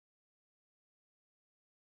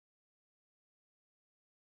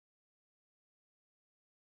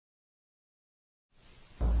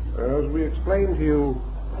As we explained to you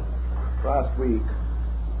last week,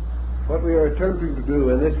 what we are attempting to do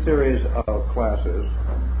in this series of classes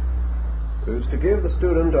is to give the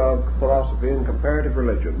student of philosophy and comparative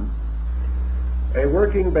religion a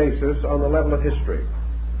working basis on the level of history.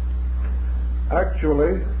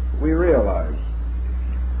 Actually, we realize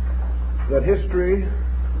that history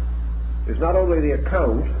is not only the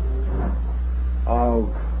account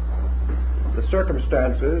of the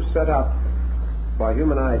circumstances set up by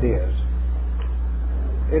human ideas,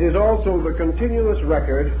 it is also the continuous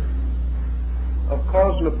record of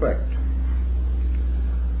cause and effect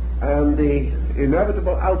and the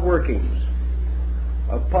inevitable outworkings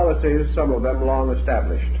of policies, some of them long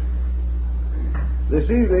established. This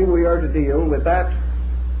evening we are to deal with that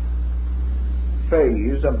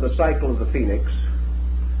phase of the cycle of the Phoenix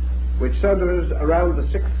which centers around the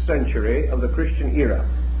 6th century of the Christian era.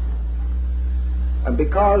 And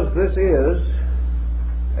because this is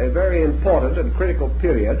a very important and critical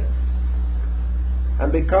period,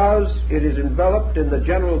 and because it is enveloped in the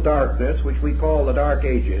general darkness which we call the Dark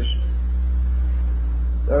Ages,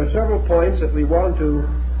 there are several points that we want to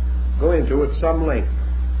go into at some length.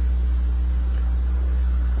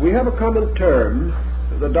 We have a common term,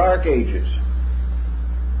 the Dark Ages,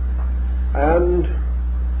 and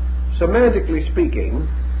semantically speaking,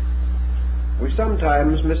 we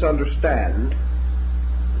sometimes misunderstand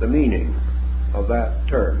the meaning of that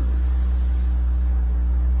term.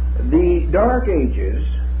 The Dark Ages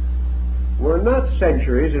were not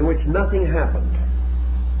centuries in which nothing happened.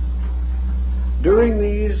 During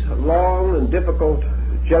these long and difficult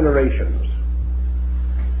generations,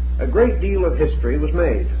 a great deal of history was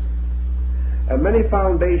made, and many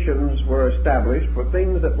foundations were established for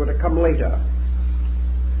things that were to come later.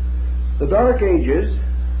 The Dark Ages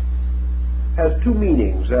has two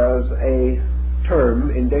meanings as a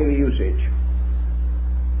term in daily usage.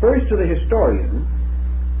 First, to the historian,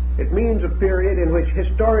 it means a period in which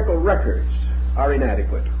historical records are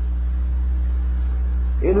inadequate,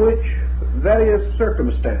 in which various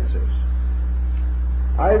circumstances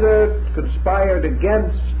either conspired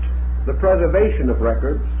against the preservation of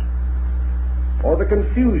records or the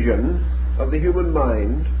confusion of the human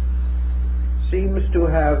mind seems to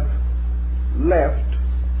have left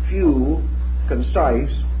few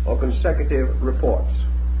concise or consecutive reports.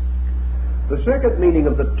 The second meaning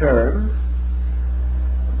of the term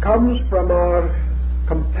comes from our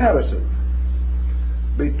comparison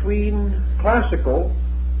between classical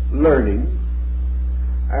learning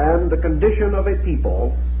and the condition of a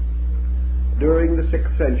people during the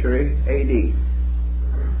 6th century A.D.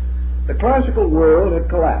 The classical world had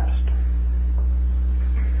collapsed.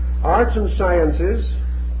 Arts and sciences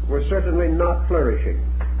were certainly not flourishing.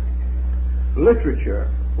 Literature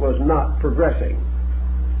was not progressing.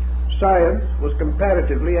 Science was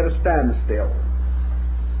comparatively at a standstill.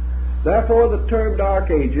 Therefore, the term Dark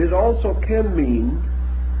Ages also can mean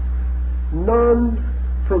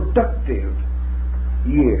non-productive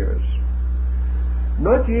years.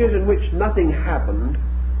 Not years in which nothing happened,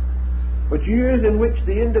 but years in which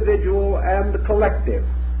the individual and the collective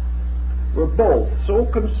were both so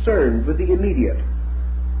concerned with the immediate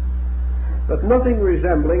that nothing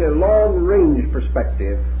resembling a long-range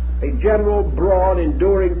perspective, a general, broad,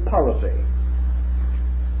 enduring policy,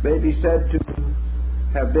 may be said to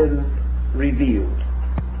have been revealed.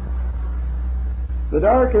 The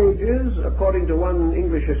Dark Ages, according to one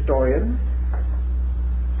English historian,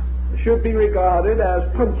 should be regarded as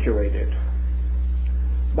punctuated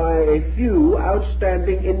by a few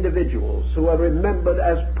outstanding individuals who are remembered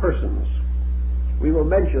as persons. We will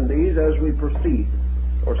mention these as we proceed,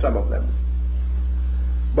 or some of them.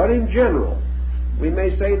 But in general, we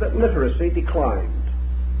may say that literacy declined,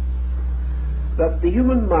 that the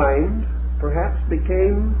human mind perhaps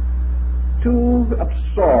became too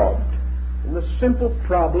absorbed in the simple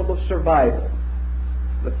problem of survival,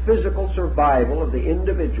 the physical survival of the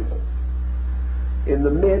individual in the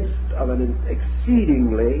midst of an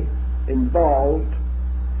exceedingly involved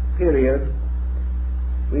period,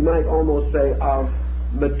 we might almost say, of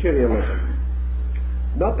materialism.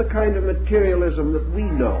 Not the kind of materialism that we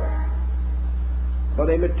know, but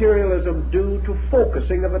a materialism due to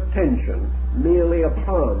focusing of attention merely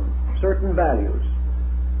upon certain values,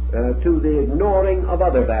 to the ignoring of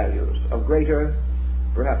other values of greater,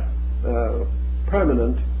 perhaps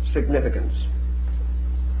permanent significance.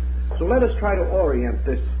 So let us try to orient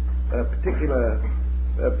this particular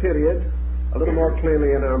period a little more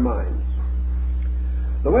clearly in our minds.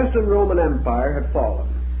 The Western Roman Empire had fallen.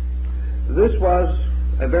 This was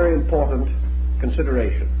a very important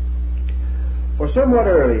consideration. For somewhat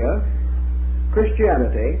earlier,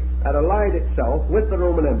 Christianity had allied itself with the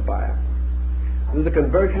Roman Empire through the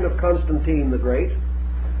conversion of Constantine the Great,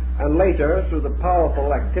 and later through the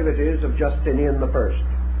powerful activities of Justinian I.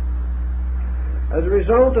 As a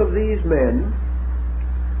result of these men,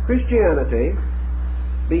 Christianity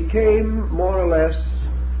became more or less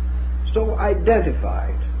so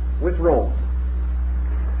identified with Rome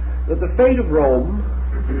that the fate of Rome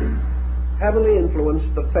heavily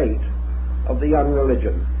influenced the fate of the young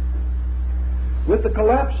religion. With the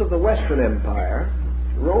collapse of the Western Empire,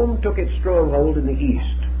 Rome took its stronghold in the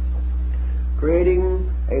East,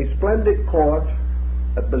 creating a splendid court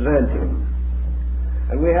at Byzantium.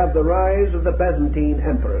 And we have the rise of the Byzantine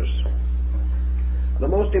emperors. The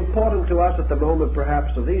most important to us at the moment,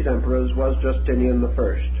 perhaps, of these emperors was Justinian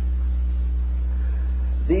I.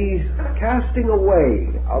 The casting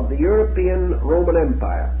away of the European Roman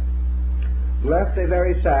Empire left a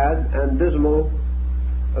very sad and dismal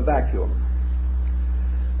vacuum.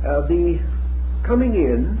 The coming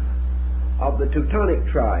in of the Teutonic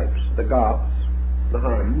tribes, the Goths, the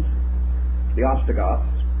Huns, the Ostrogoths,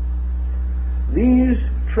 these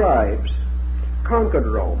tribes conquered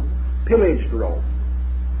Rome, pillaged Rome,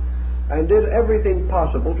 and did everything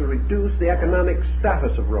possible to reduce the economic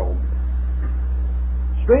status of Rome.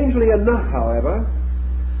 Strangely enough, however,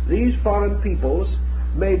 these foreign peoples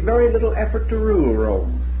made very little effort to rule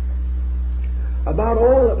Rome. About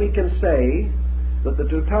all that we can say that the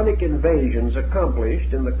Teutonic invasions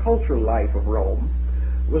accomplished in the cultural life of Rome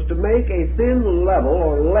was to make a thin level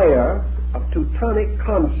or layer of Teutonic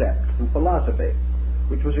concept and philosophy,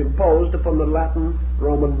 which was imposed upon the Latin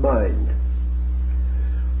Roman mind.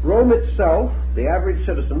 Rome itself, the average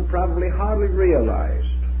citizen, probably hardly realized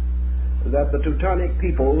that the Teutonic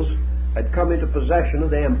peoples had come into possession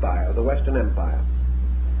of the empire, the Western Empire.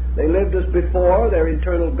 They lived as before, their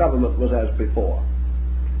internal government was as before.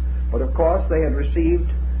 But of course they had received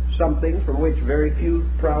something from which very few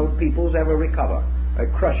proud peoples ever recover, a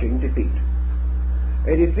crushing defeat.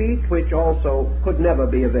 A defeat which also could never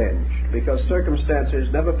be avenged, because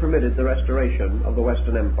circumstances never permitted the restoration of the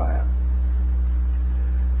Western Empire.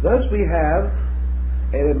 Thus we have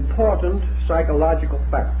an important psychological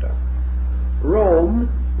factor. Rome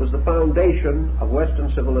was the foundation of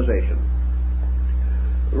Western civilization.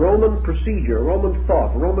 Roman procedure, Roman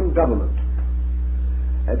thought, Roman government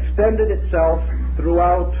extended itself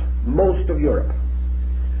throughout most of Europe.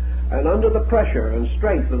 And under the pressure and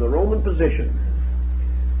strength of the Roman position,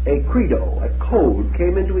 a credo, a code,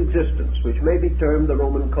 came into existence, which may be termed the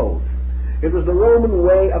Roman code. It was the Roman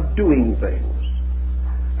way of doing things.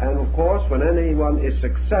 And of course, when anyone is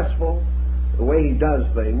successful, the way he does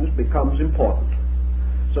things becomes important.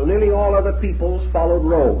 So nearly all other peoples followed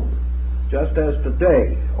Rome, just as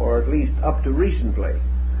today, or at least up to recently,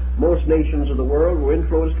 most nations of the world were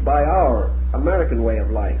influenced by our American way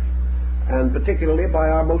of life, and particularly by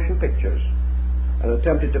our motion pictures, and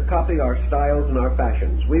attempted to copy our styles and our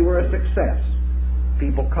fashions. We were a success.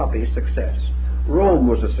 People copy success. Rome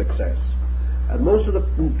was a success. And most of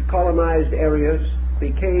the colonized areas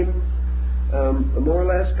became more or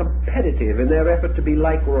less competitive in their effort to be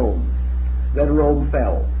like Rome. Then Rome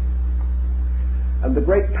fell. And the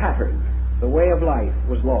great pattern, the way of life,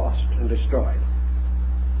 was lost and destroyed.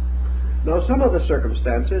 Now some of the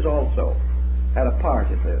circumstances also had a part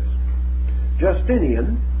in this.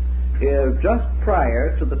 Justinian, just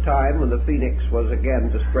prior to the time when the phoenix was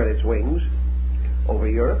again to spread its wings over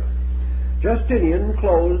Europe, Justinian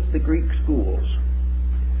closed the Greek schools.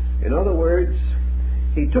 In other words,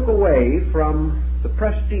 he took away from the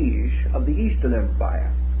prestige of the Eastern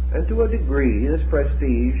Empire, and to a degree this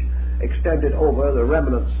prestige extended over the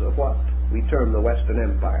remnants of what we term the Western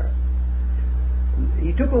Empire.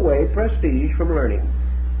 He took away prestige from learning.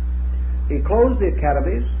 He closed the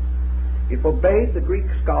academies. He forbade the Greek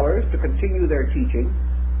scholars to continue their teaching,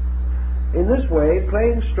 in this way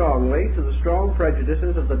playing strongly to the strong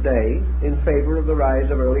prejudices of the day in favor of the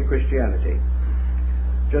rise of early Christianity.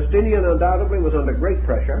 Justinian undoubtedly was under great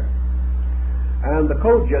pressure, and the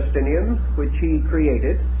Code Justinian, which he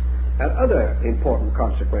created, had other important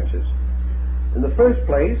consequences. In the first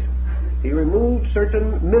place, he removed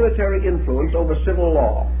certain military influence over civil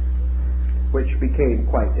law, which became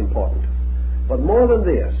quite important. But more than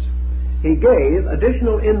this, he gave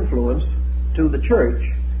additional influence to the church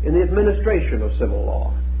in the administration of civil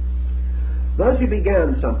law. Thus he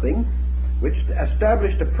began something which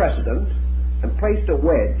established a precedent and placed a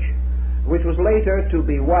wedge, which was later to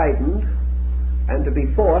be widened and to be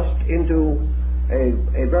forced into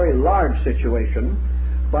a very large situation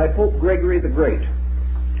by Pope Gregory the Great.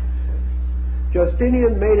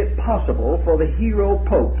 Justinian made it possible for the hero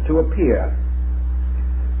pope to appear.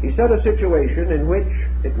 He set a situation in which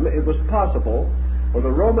it was possible for the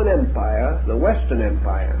Roman Empire, the Western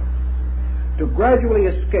Empire, to gradually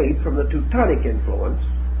escape from the Teutonic influence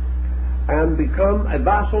and become a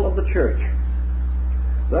vassal of the Church.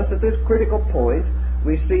 Thus, at this critical point,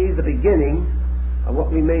 we see the beginning of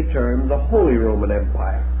what we may term the Holy Roman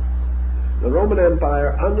Empire. The Roman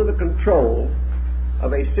Empire under the control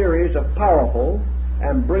of a series of powerful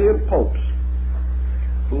and brilliant popes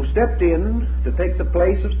who stepped in to take the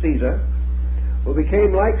place of Caesar, who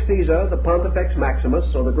became like Caesar, the Pontifex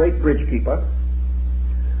Maximus, or the great bridge keeper,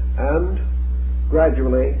 and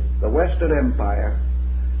gradually the Western Empire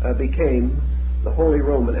became the Holy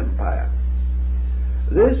Roman Empire.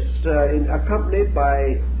 This, accompanied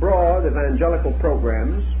by broad evangelical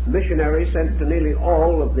programs, missionaries sent to nearly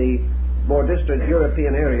all of the more distant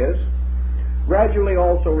European areas, gradually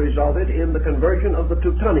also resulted in the conversion of the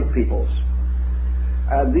Teutonic peoples.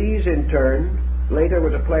 And these, in turn, later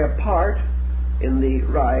were to play a part in the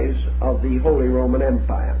rise of the Holy Roman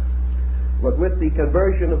Empire. But with the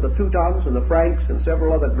conversion of the Teutons and the Franks and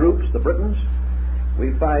several other groups, the Britons,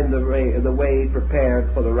 we find the way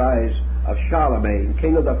prepared for the rise of Charlemagne,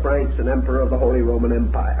 king of the Franks and emperor of the Holy Roman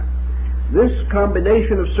Empire. This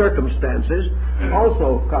combination of circumstances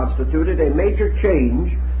also constituted a major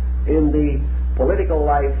change in the political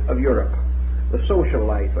life of Europe, the social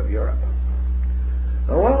life of Europe.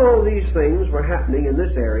 Now, while all these things were happening in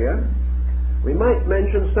this area, we might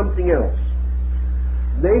mention something else,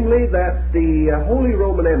 namely that the Holy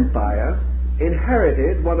Roman Empire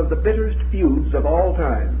inherited one of the bitterest feuds of all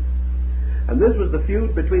time. And this was the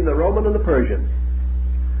feud between the Roman and the Persian.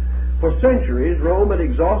 For centuries, Rome had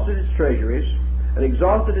exhausted its treasuries and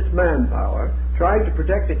exhausted its manpower, trying to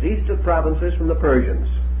protect its eastern provinces from the Persians.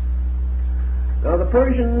 Now, the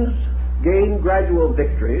Persians gained gradual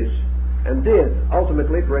victories and did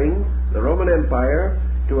ultimately bring the Roman Empire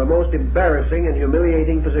to a most embarrassing and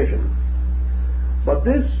humiliating position. But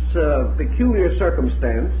this peculiar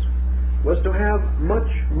circumstance was to have much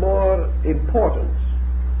more importance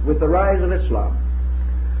with the rise of Islam.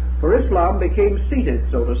 For Islam became seated,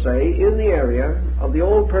 so to say, in the area of the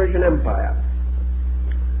old Persian Empire.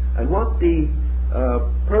 And what the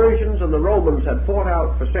Persians and the Romans had fought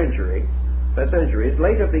out for centuries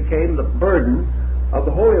later became the burden of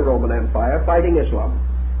the Holy Roman Empire fighting Islam.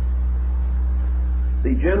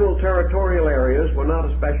 The general territorial areas were not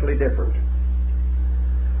especially different.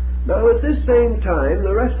 Now, at this same time,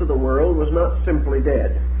 the rest of the world was not simply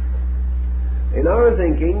dead. In our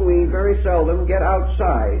thinking, we very seldom get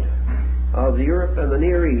outside of Europe and the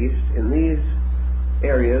Near East in these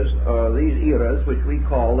areas, or these eras, which we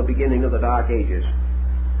call the beginning of the Dark Ages.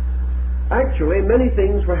 Actually, many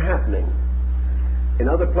things were happening in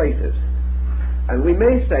other places. And we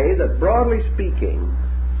may say that, broadly speaking,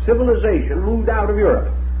 civilization moved out of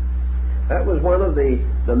Europe. That was one of the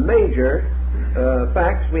major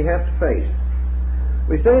facts we have to face.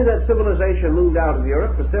 We say that civilization moved out of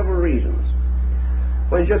Europe for several reasons.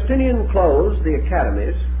 When Justinian closed the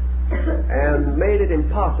academies and made it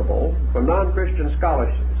impossible for non-Christian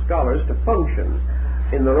scholars to function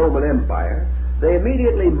in the Roman Empire, they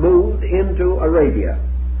immediately moved into Arabia,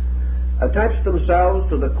 attached themselves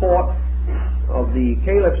to the court of the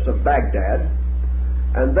caliphs of Baghdad,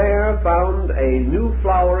 and there found a new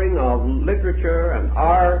flowering of literature and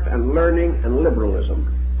art and learning and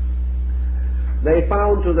liberalism. They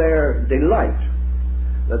found to their delight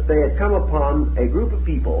that they had come upon a group of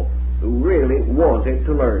people who really wanted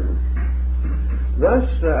to learn. Thus,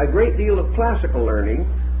 a great deal of classical learning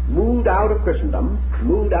moved out of Christendom,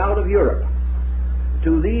 moved out of Europe,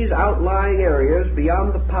 to these outlying areas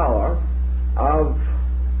beyond the power of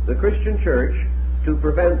the Christian Church to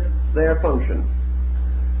prevent their function.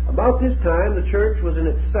 About this time, the Church was in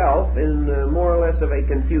itself in more or less of a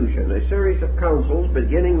confusion. A series of councils,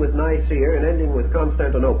 beginning with Nicaea and ending with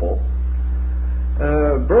Constantinople,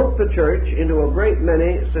 broke the Church into a great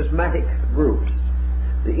many schismatic groups.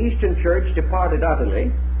 The Eastern Church departed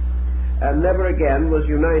utterly and never again was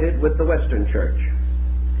united with the Western Church.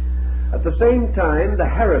 At the same time, the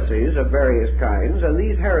heresies of various kinds, and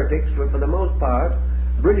these heretics were for the most part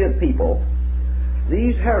brilliant people,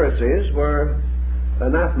 these heresies were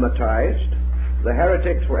anathematized, the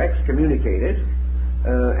heretics were excommunicated,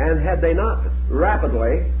 and had they not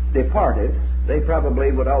rapidly departed, they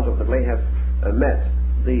probably would ultimately have met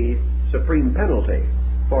the supreme penalty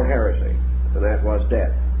for heresy, and that was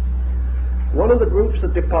death. One of the groups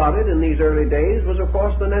that departed in these early days was, of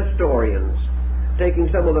course, the Nestorians,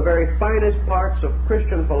 taking some of the very finest parts of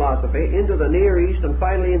Christian philosophy into the Near East and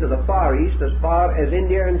finally into the Far East, as far as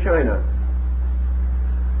India and China.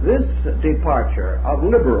 This departure of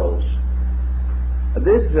liberals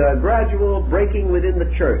This gradual breaking within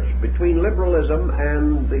the church between liberalism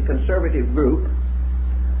and the conservative group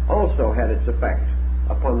also had its effect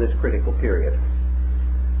upon this critical period.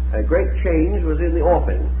 A great change was in the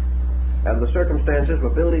offing, and the circumstances were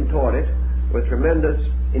building toward it with tremendous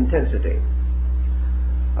intensity.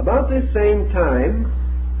 About this same time,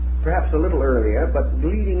 perhaps a little earlier, but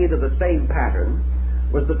leading into the same pattern,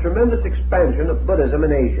 was the tremendous expansion of Buddhism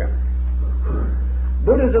in Asia.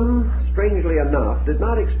 Buddhism, strangely enough, did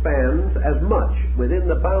not expand as much within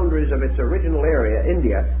the boundaries of its original area,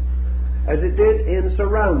 India, as it did in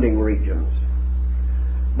surrounding regions.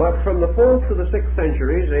 But from the 4th to the 6th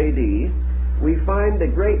centuries A.D., we find a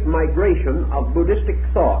great migration of Buddhistic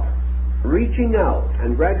thought, reaching out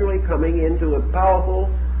and gradually coming into a powerful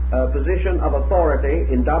position of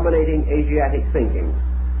authority in dominating Asiatic thinking.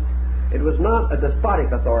 It was not a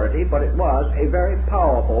despotic authority, but it was a very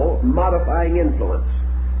powerful modifying influence.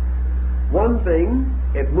 One thing,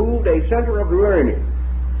 it moved a center of learning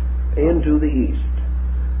into the East.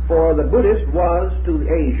 For the Buddhist was to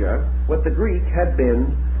Asia what the Greek had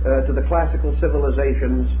been to the classical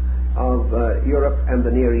civilizations of Europe and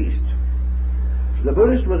the Near East. The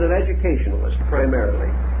Buddhist was an educationalist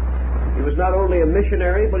primarily. He was not only a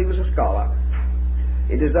missionary, but he was a scholar.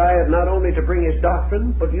 He desired not only to bring his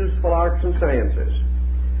doctrine, but useful arts and sciences.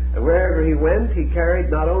 And wherever he went, he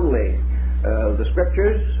carried not only the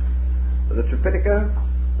scriptures, the Tripitaka,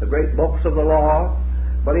 the great books of the law,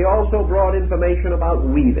 but he also brought information about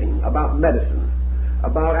weaving, about medicine,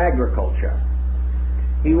 about agriculture.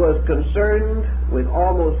 He was concerned with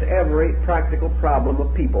almost every practical problem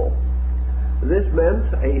of people. This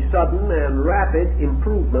meant a sudden and rapid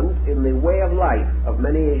improvement in the way of life of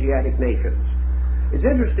many Asiatic nations. It's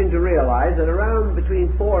interesting to realize that around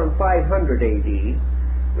between 400 and 500 A.D.,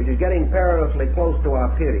 which is getting perilously close to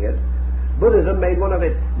our period, Buddhism made one of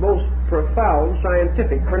its most profound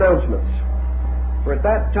scientific pronouncements. For at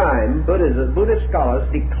that time, Buddhist scholars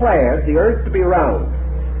declared the earth to be round,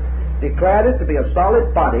 declared it to be a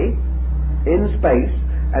solid body in space,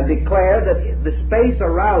 and declared that the space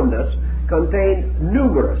around us contained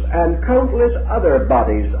numerous and countless other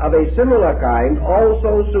bodies of a similar kind,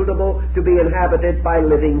 also suitable to be inhabited by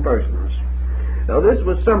living persons. Now this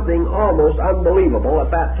was something almost unbelievable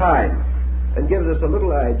at that time, and gives us a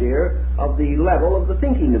little idea of the level of the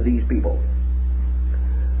thinking of these people.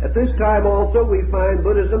 At this time also we find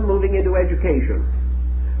Buddhism moving into education,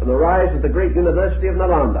 and the rise of the great University of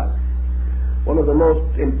Nalanda, one of the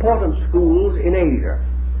most important schools in Asia,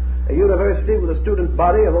 a university with a student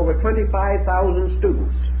body of over 25,000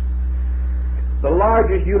 students, the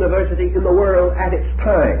largest university in the world at its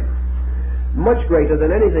time, much greater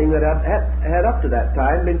than anything that had up to that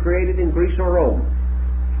time been created in Greece or Rome.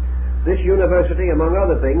 This university, among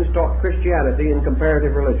other things, taught Christianity and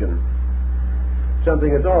comparative religion,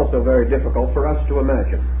 something that's also very difficult for us to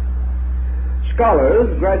imagine.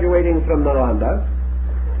 Scholars graduating from Nalanda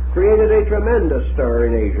created a tremendous stir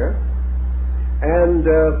in Asia, and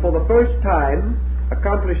for the first time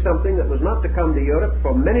accomplished something that was not to come to Europe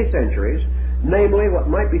for many centuries, namely what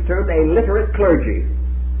might be termed a literate clergy.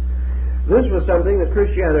 This was something that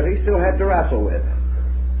Christianity still had to wrestle with,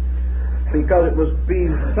 because it was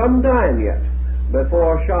being some time yet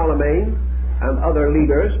before Charlemagne and other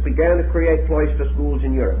leaders began to create cloister schools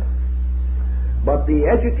in Europe. But the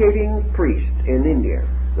educating priest in India,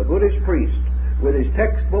 the Buddhist priest, with his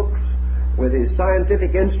textbooks, with his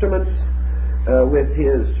scientific instruments, with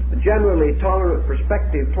his generally tolerant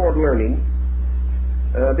perspective toward learning,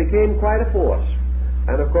 became quite a force.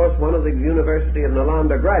 And of course one of the University of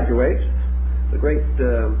Nalanda graduates, the great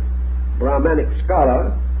Brahmanic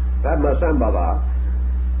scholar Padmasambhava,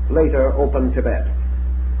 later opened Tibet.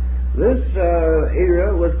 This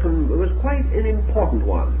era was quite an important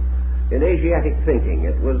one in Asiatic thinking.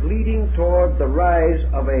 It was leading toward the rise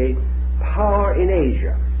of a power in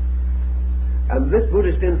Asia. And this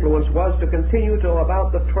Buddhist influence was to continue till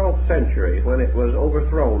about the 12th century, when it was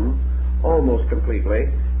overthrown almost completely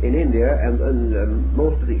in India and in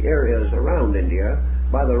most of the areas around India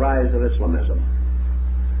by the rise of Islamism.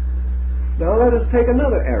 Now let us take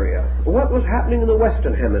another area. What was happening in the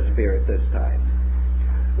Western Hemisphere at this time?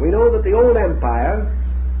 We know that the old empire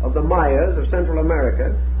of the Mayas of Central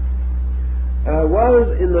America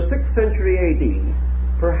was in the 6th century A.D.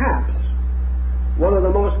 perhaps one of the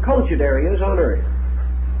most cultured areas on earth.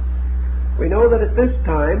 We know that at this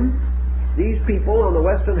time these people on the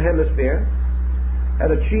Western Hemisphere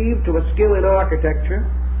had achieved to a skill in architecture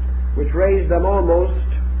which raised them almost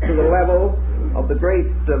to the level of the great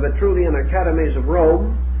Vitruvian academies of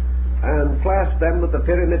Rome and classed them with the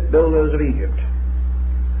pyramid builders of Egypt.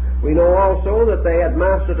 We know also that they had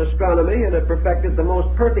mastered astronomy and had perfected the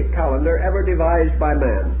most perfect calendar ever devised by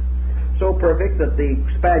man. So perfect that the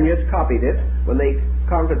Spaniards copied it when they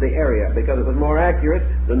conquered the area, because it was more accurate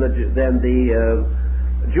than the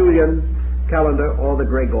Julian calendar or the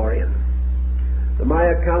Gregorian. The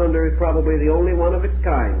Maya calendar is probably the only one of its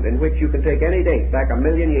kind in which you can take any date back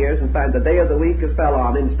 1,000,000 years and find the day of the week it fell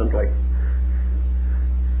on instantly.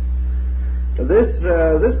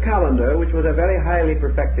 This calendar, which was a very highly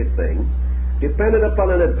perfected thing, depended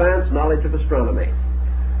upon an advanced knowledge of astronomy.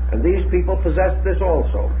 And these people possessed this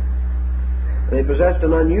also. They possessed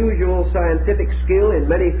an unusual scientific skill in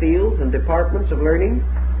many fields and departments of learning.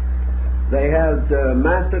 They had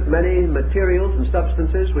mastered many materials and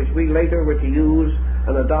substances which we later were to use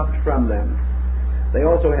and adopt from them. They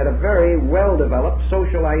also had a very well-developed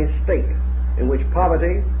socialized state in which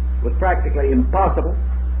poverty was practically impossible.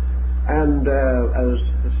 And as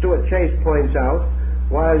Stuart Chase points out,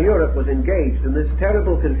 while Europe was engaged in this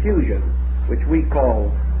terrible confusion, which we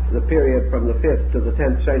call the period from the 5th to the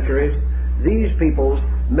 10th centuries, these peoples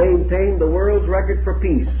maintained the world's record for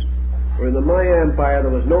peace. For in the Maya Empire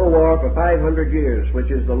there was no war for 500 years, which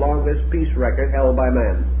is the longest peace record held by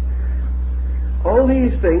man. All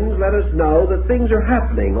these things let us know that things are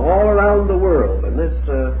happening all around the world, and this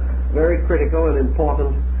very critical and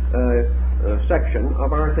important section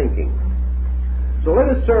of our thinking. So let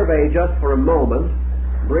us survey just for a moment,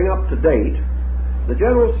 bring up to date, the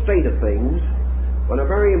general state of things when a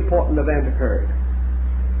very important event occurred.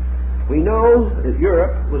 We know that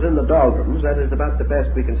Europe was in the doldrums. That is about the best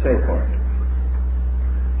we can say for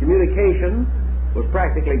it. Communication was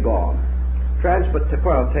practically gone.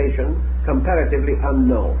 Transportation comparatively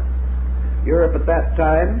unknown. Europe at that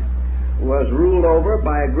time was ruled over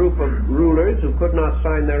by a group of rulers who could not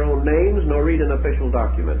sign their own names nor read an official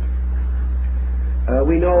document.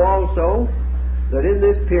 We know also that in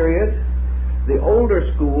this period the older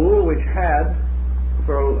school, which had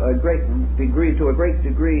for a great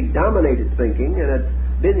degree dominated thinking and had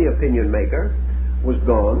been the opinion maker, was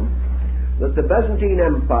gone, that the Byzantine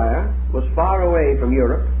Empire was far away from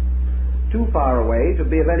Europe, too far away to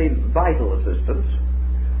be of any vital assistance,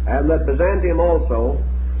 and that Byzantium also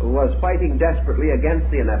was fighting desperately against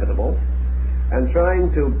the inevitable and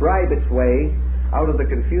trying to bribe its way out of the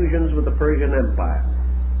confusions with the Persian Empire.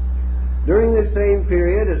 During this same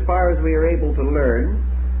period, as far as we are able to learn,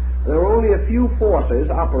 there are only a few forces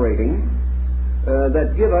operating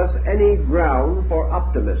that give us any ground for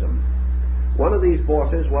optimism. One of these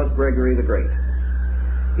forces was Gregory the Great.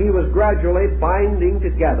 He was gradually binding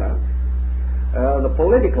together the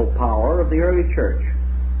political power of the early church.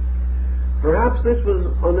 Perhaps this was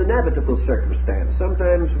an inevitable circumstance.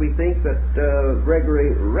 Sometimes we think that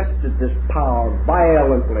Gregory wrested this power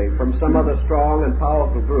violently from some other strong and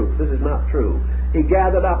powerful group. This is not true. He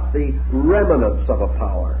gathered up the remnants of a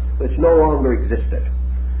power which no longer existed.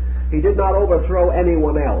 He did not overthrow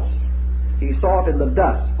anyone else. He sought in the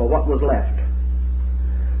dust for what was left.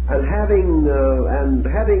 And having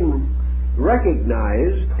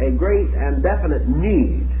recognized a great and definite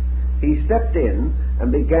need, he stepped in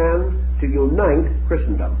and began to unite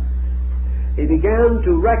Christendom. He began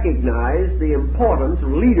to recognize the importance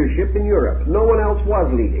of leadership in Europe. No one else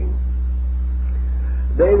was leading.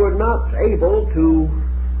 They were not able to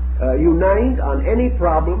unite on any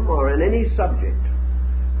problem or on any subject.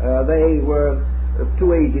 They were,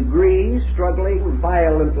 to a degree, struggling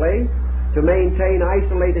violently to maintain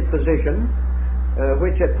isolated position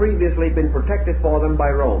which had previously been protected for them by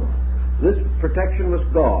Rome. This protection was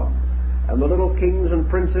gone, and the little kings and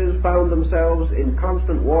princes found themselves in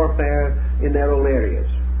constant warfare in their own areas.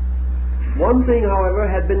 One thing, however,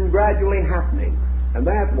 had been gradually happening, and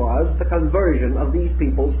that was the conversion of these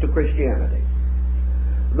peoples to Christianity.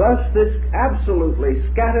 Thus, this absolutely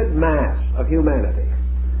scattered mass of humanity,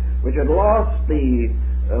 which had lost the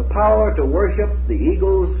power to worship the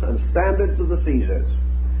eagles and standards of the Caesars,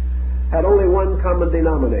 had only one common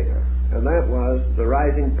denominator, and that was the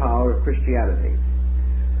rising power of Christianity.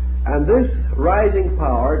 And this rising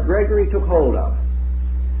power Gregory took hold of,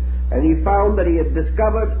 and he found that he had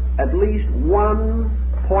discovered at least one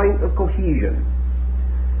point of cohesion.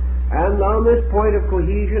 And on this point of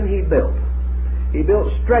cohesion he built. He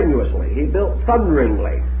built strenuously. He built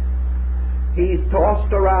thunderingly. He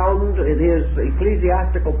tossed around his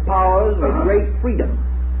ecclesiastical powers with great freedom.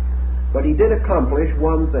 But he did accomplish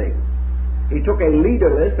one thing. He took a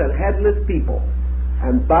leaderless and headless people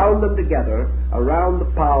and bound them together around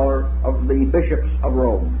the power of the bishops of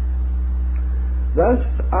Rome. Thus,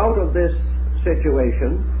 out of this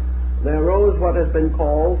situation, there arose what has been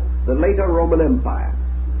called the later Roman Empire,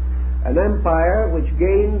 an empire which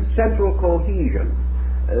gained central cohesion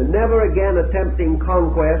never again attempting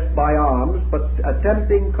conquest by arms, but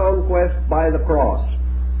attempting conquest by the cross,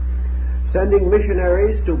 sending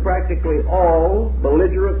missionaries to practically all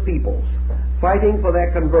belligerent peoples, fighting for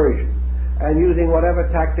their conversion, and using whatever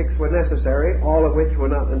tactics were necessary, all of which were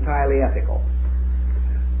not entirely ethical.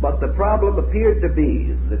 But the problem appeared to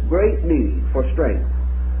be the great need for strength,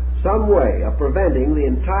 some way of preventing the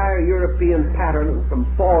entire European pattern from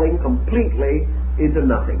falling completely into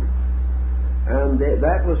nothing. And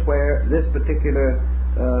that was where this particular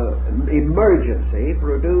emergency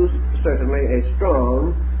produced certainly a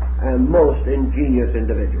strong and most ingenious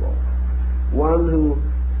individual, one who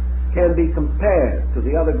can be compared to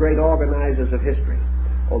the other great organizers of history,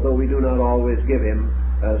 although we do not always give him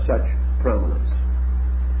such prominence.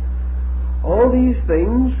 All these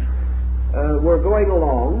things were going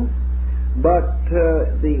along, but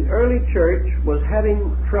the early church was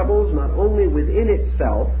having troubles not only within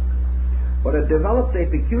itself, but it developed a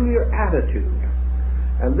peculiar attitude.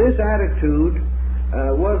 And this attitude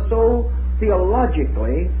was so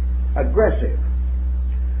theologically aggressive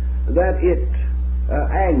that it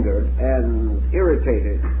angered and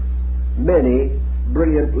irritated many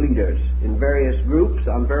brilliant leaders in various groups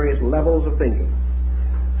on various levels of thinking,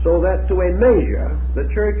 so that to a measure the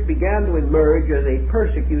church began to emerge as a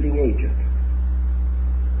persecuting agent,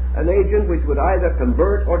 an agent which would either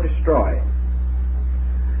convert or destroy.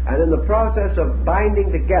 And in the process of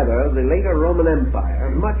binding together the later Roman Empire,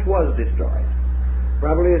 much was destroyed.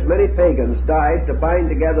 Probably as many pagans died to bind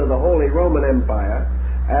together the Holy Roman Empire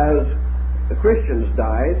as the Christians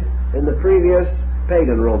died in the previous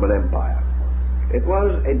pagan Roman Empire. It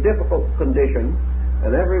was a difficult condition,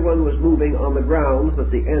 and everyone was moving on the grounds that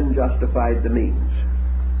the end justified the means.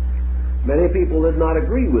 Many people did not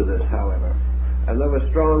agree with this, however, and there was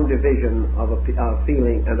strong division of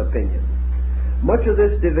feeling and opinion. Much of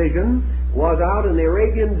this division was out in the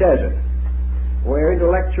Arabian desert, where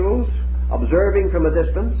intellectuals, observing from a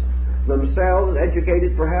distance, themselves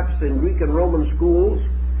educated perhaps in Greek and Roman schools,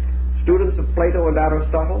 students of Plato and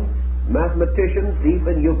Aristotle, mathematicians deep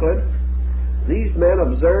in Euclid, these men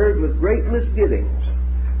observed with great misgivings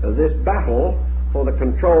this battle for the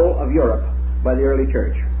control of Europe by the early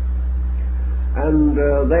church. And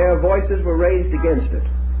their voices were raised against it.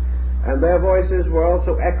 And their voices were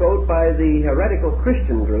also echoed by the heretical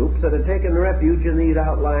Christian groups that had taken refuge in these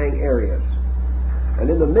outlying areas. And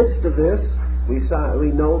in the midst of this, we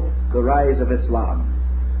note the rise of Islam,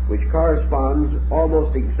 which corresponds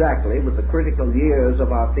almost exactly with the critical years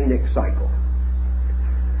of our Phoenix cycle.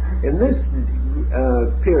 In this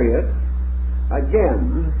period,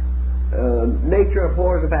 again, nature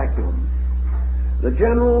abhors a vacuum. The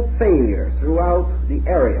general failure throughout the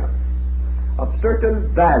area of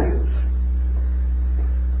certain values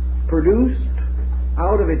produced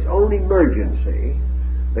out of its own emergency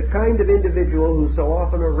the kind of individual who so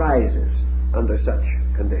often arises under such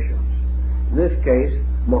conditions. In this case,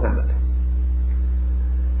 Mohammed.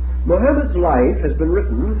 Mohammed's life has been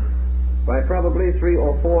written by probably 300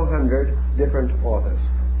 or 400 different authors.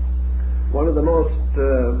 One of the most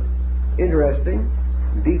interesting,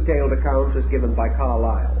 detailed accounts is given by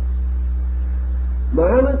Carlyle.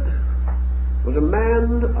 Mohammed was a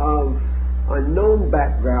man of unknown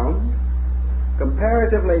background,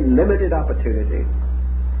 comparatively limited opportunity,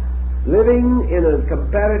 living in a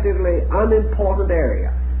comparatively unimportant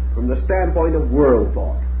area from the standpoint of world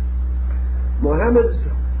thought. Muhammad's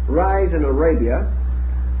rise in Arabia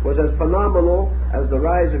was as phenomenal as the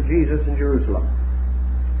rise of Jesus in Jerusalem.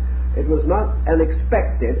 It was not an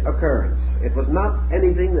expected occurrence. It was not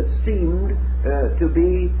anything that seemed to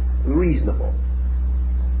be reasonable.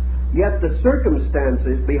 Yet the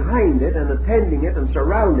circumstances behind it and attending it and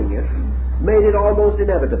surrounding it made it almost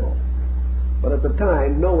inevitable. But at the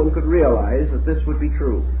time, no one could realize that this would be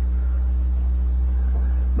true.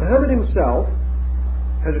 Muhammad himself,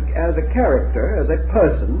 as a character, as a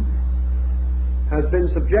person, has been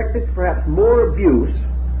subjected to perhaps more abuse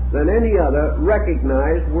than any other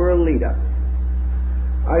recognized world leader.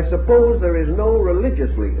 I suppose there is no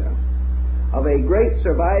religious leader of a great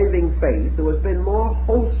surviving faith who has been more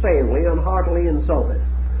wholesalely and heartily insulted,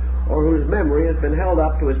 or whose memory has been held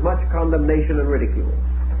up to as much condemnation and ridicule.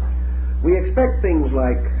 We expect things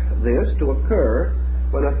like this to occur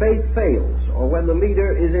when a faith fails or when the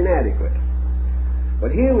leader is inadequate.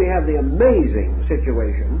 But here we have the amazing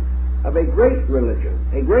situation of a great religion,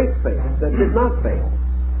 a great faith that did not fail,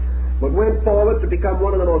 but went forward to become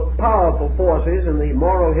one of the most powerful forces in the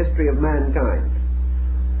moral history of mankind.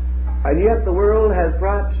 And yet the world has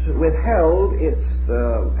perhaps withheld its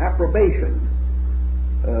approbation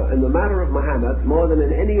in the matter of Muhammad more than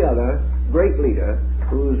in any other great leader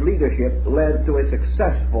whose leadership led to a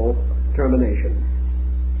successful termination.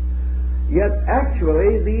 Yet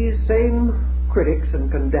actually these same critics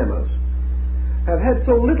and condemners have had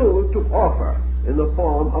so little to offer in the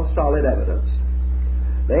form of solid evidence.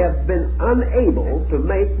 They have been unable to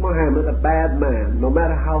make Muhammad a bad man, no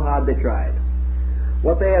matter how hard they tried.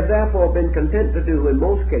 What they have therefore been content to do in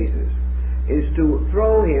most cases is to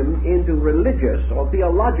throw him into religious or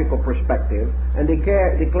theological perspective and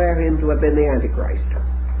declare him to have been the Antichrist.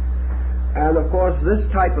 And of course this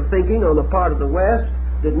type of thinking on the part of the West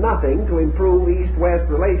did nothing to improve East-West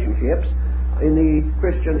relationships in the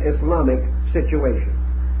Christian-Islamic situation.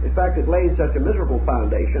 In fact, it laid such a miserable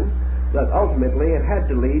foundation that ultimately it had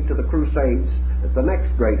to lead to the Crusades at the next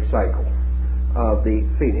great cycle of the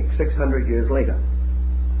Phoenix, 600 years later.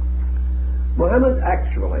 Muhammad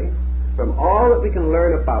actually, from all that we can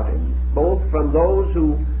learn about him, both from those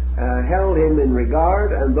who held him in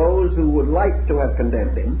regard and those who would like to have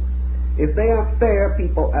condemned him, if they are fair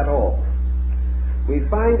people at all, we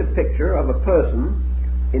find a picture of a person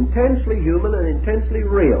intensely human and intensely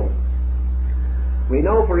real. We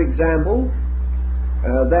know, for example,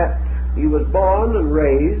 that he was born and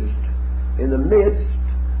raised in the midst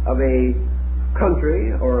of a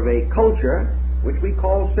country or of a culture which we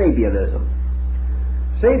call Sabianism.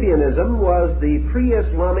 Sabianism was the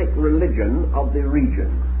pre-Islamic religion of the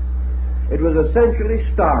region. It was essentially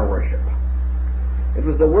star worship. It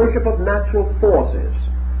was the worship of natural forces.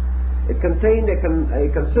 It contained a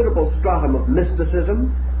considerable stratum of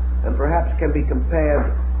mysticism, and perhaps can be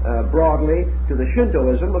compared broadly to the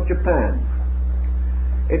Shintoism of Japan.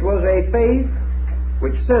 It was a faith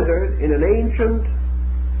which centered in an ancient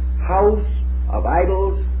house of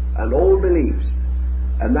idols and old beliefs,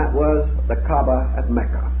 and that was the Kaaba at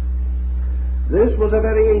Mecca. This was a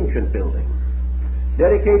very ancient building,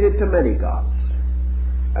 dedicated to many gods,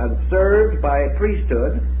 and served by a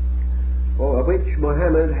priesthood for which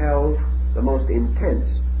Muhammad held the most intense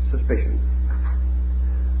suspicion.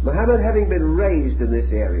 Muhammad, having been raised in this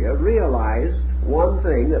area, realized one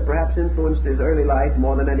thing that perhaps influenced his early life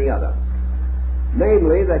more than any other,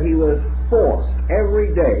 namely that he was forced every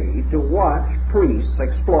day to watch priests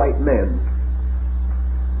exploit men.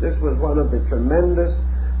 This was one of the tremendous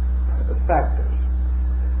factors.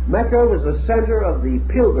 Mecca was the center of the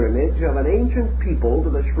pilgrimage of an ancient people to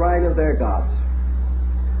the shrine of their gods.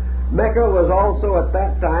 Mecca was also at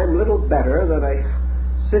that time little better than a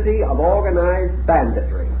city of organized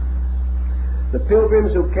banditry. The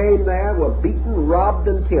pilgrims who came there were beaten, robbed,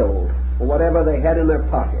 and killed for whatever they had in their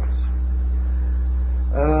pockets.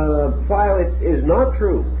 While it is not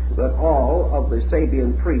true that all of the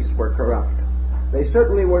Sabian priests were corrupt, they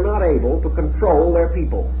certainly were not able to control their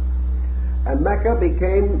people. And Mecca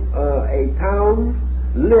became a town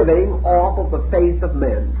living off of the faith of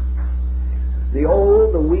men. The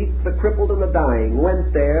old, the weak, the crippled, and the dying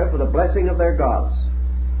went there for the blessing of their gods.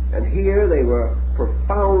 And here they were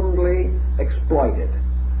profoundly exploited.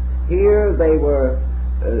 Here they were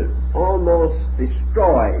almost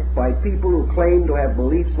destroyed by people who claimed to have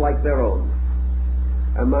beliefs like their own.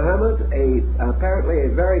 And Muhammad, apparently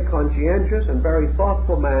a very conscientious and very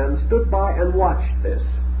thoughtful man, stood by and watched this.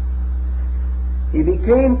 He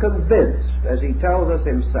became convinced, as he tells us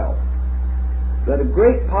himself, that a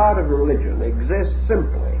great part of religion exists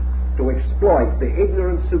simply to exploit the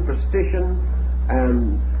ignorant superstition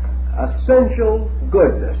and essential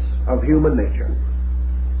goodness of human nature.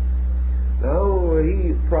 Now,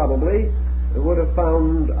 he probably would have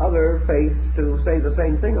found other faiths to say the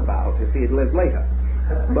same thing about if he had lived later.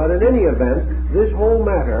 But in any event, this whole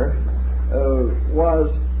matter was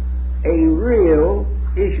a real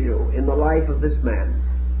issue in the life of this man.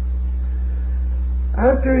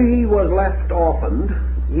 After he was left orphaned,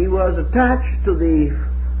 he was attached to the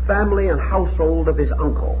family and household of his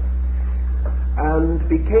uncle and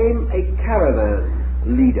became a caravan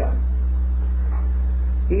leader.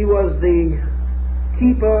 He was the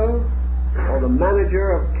keeper or the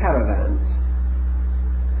manager of caravans,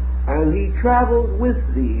 and he traveled with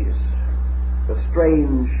these, the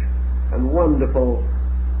strange and wonderful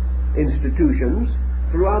institutions,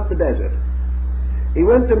 throughout the desert. He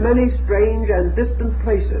went to many strange and distant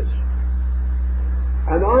places,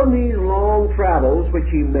 and on these long travels which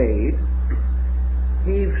he made,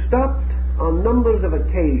 he stopped on numbers of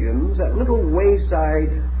occasions at little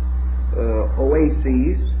wayside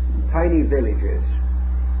oases, tiny villages,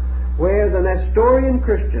 where the Nestorian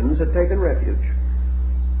Christians had taken refuge.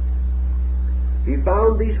 He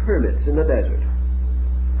found these hermits in the desert.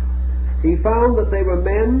 He found that they were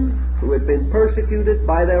men who had been persecuted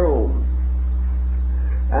by their own.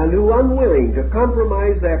 and who, unwilling to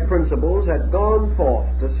compromise their principles, had gone forth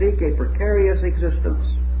to seek a precarious existence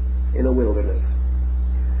in a wilderness.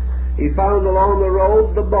 He found along the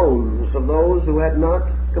road the bones of those who had not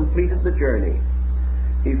completed the journey.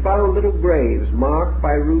 He found little graves marked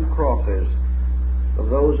by rude crosses of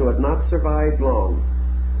those who had not survived long.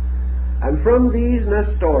 And from these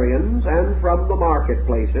Nestorians and from the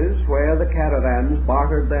marketplaces where the caravans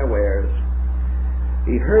bartered their wares,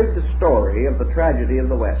 he heard the story of the tragedy of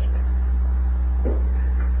the West.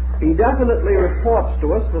 He definitely reports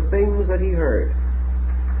to us the things that he heard.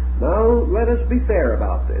 Now, let us be fair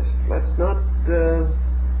about this. Let's not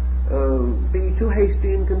be too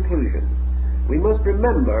hasty in conclusion. We must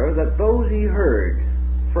remember that those he heard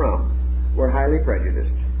from were highly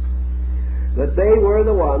prejudiced, that they were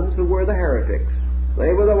the ones who were the heretics.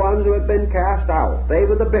 They were the ones who had been cast out. They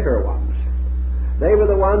were the bitter ones. They were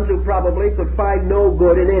the ones who probably could find no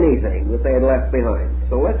good in anything that they had left behind.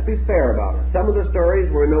 So let's be fair about it. Some of the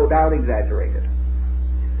stories were no doubt exaggerated,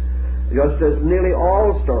 just as nearly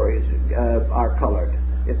all stories are colored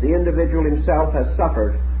if the individual himself has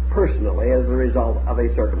suffered personally as a result of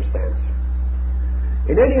a circumstance.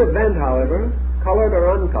 In any event, however, colored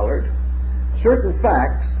or uncolored, certain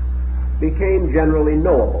facts became generally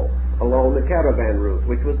knowable along the caravan route,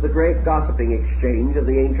 which was the great gossiping exchange of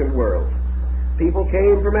the ancient world. People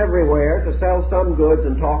came from everywhere to sell some goods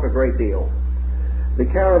and talk a great deal. The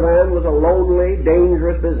caravan was a lonely,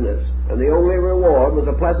 dangerous business, and the only reward was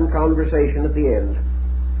a pleasant conversation at the end.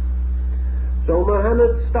 So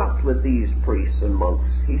Muhammad stopped with these priests and monks.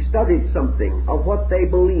 He studied something of what they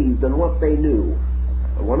believed and what they knew.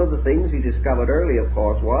 And one of the things he discovered early, of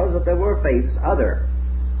course, was that there were faiths other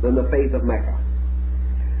than the faith of Mecca.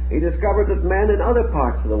 He discovered that men in other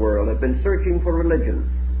parts of the world had been searching for religion.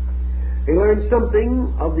 He learned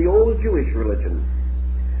something of the old Jewish religion.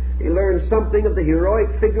 He learned something of the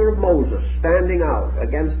heroic figure of Moses standing out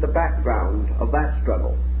against the background of that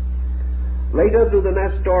struggle. Later, through the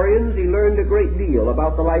Nestorians, he learned a great deal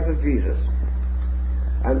about the life of Jesus.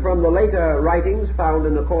 And from the later writings found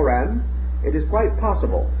in the Koran, it is quite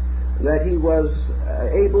possible that he was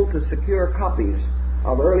able to secure copies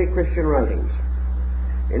of early Christian writings.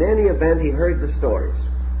 In any event, he heard the stories.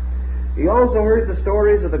 He also heard the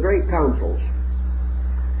stories of the great councils.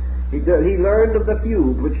 He learned of the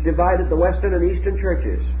feud which divided the Western and Eastern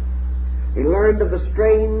churches. He learned of the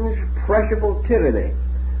strange, pressure-ful tyranny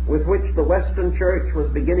with which the Western church was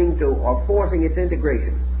beginning to, or forcing its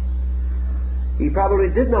integration. He probably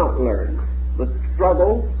did not learn the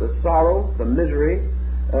struggle, the sorrow, the misery,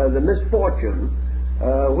 the misfortune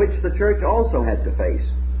which the church also had to face.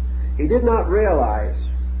 He did not realize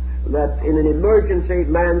that in an emergency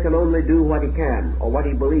man can only do what he can or what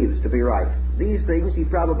he believes to be right. These things he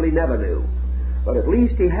probably never knew, but at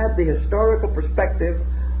least he had the historical perspective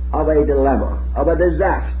of a dilemma, of a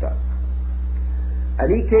disaster.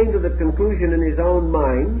 And he came to the conclusion in his own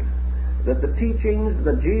mind that the teachings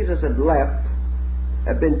that Jesus had left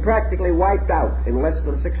had been practically wiped out in less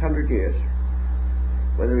than 600 years.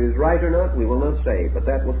 Whether he was right or not, we will not say, but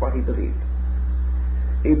that was what he believed.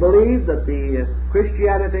 He believed that the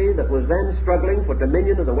Christianity that was then struggling for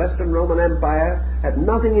dominion of the Western Roman Empire had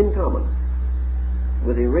nothing in common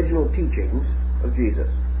with the original teachings of Jesus.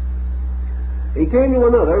 He came to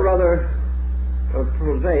another rather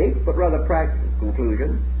prosaic but rather practical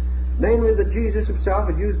conclusion, namely that Jesus himself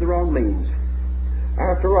had used the wrong means.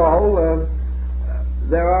 After all,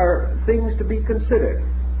 there are things to be considered.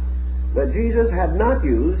 That Jesus had not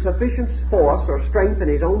used sufficient force or strength in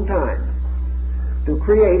his own time to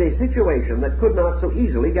create a situation that could not so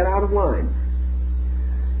easily get out of line.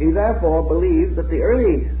 He therefore believed that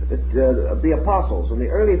the apostles and the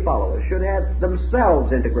early followers should have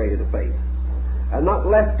themselves integrated the faith and not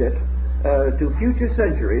left it to future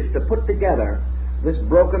centuries to put together this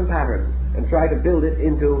broken pattern and try to build it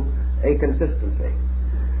into a consistency.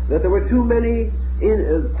 That there were too many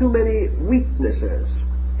weaknesses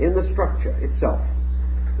in the structure itself.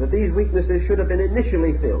 That these weaknesses should have been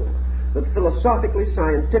initially filled. That philosophically,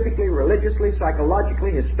 scientifically, religiously,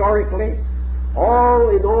 psychologically, historically, in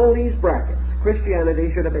all these brackets,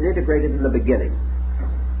 Christianity should have been integrated in the beginning.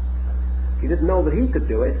 He didn't know that he could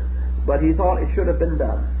do it, but he thought it should have been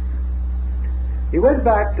done. He went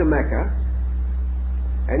back to Mecca,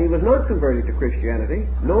 and he was not converted to Christianity,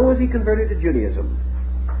 nor was he converted to Judaism.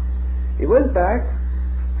 He went back,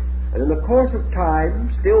 and in the course of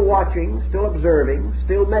time, still watching, still observing,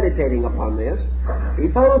 still meditating upon this, he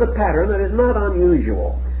followed a pattern that is not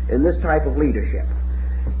unusual in this type of leadership.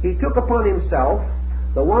 He took upon himself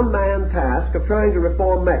the one-man task of trying to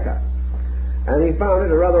reform Mecca, and he found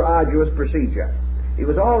it a rather arduous procedure. He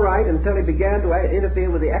was all right until he began to interfere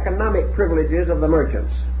with the economic privileges of the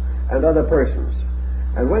merchants and other persons.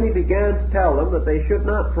 And when he began to tell them that they should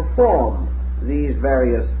not perform these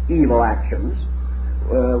various evil actions,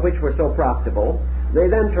 which were so profitable, they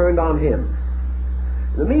then turned on him.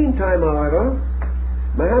 In the meantime, however,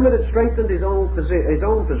 Muhammad had strengthened his own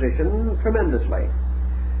position tremendously.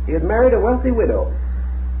 He had married a wealthy widow,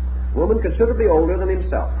 a woman considerably older than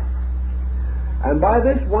himself. And by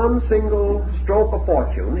this one single stroke of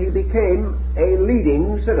fortune, he became a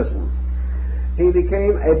leading citizen. He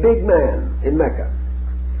became a big man in Mecca,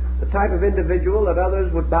 the type of individual that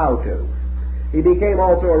others would bow to. He became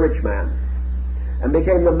also a rich man and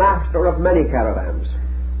became the master of many caravans.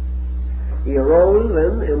 He arose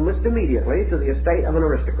then almost immediately to the estate of an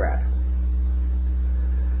aristocrat.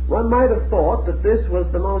 One might have thought that this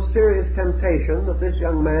was the most serious temptation that this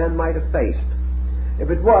young man might have faced. If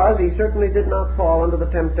it was, he certainly did not fall under the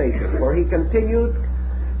temptation, for he continued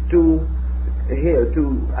to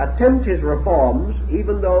attempt his reforms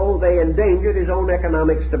even though they endangered his own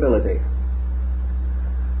economic stability.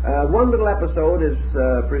 One little episode is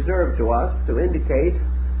preserved to us to indicate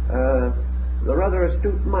the rather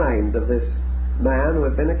astute mind of this man who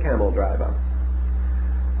had been a camel driver.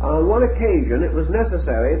 On one occasion it was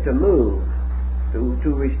necessary to move,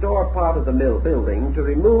 to restore part of the building, to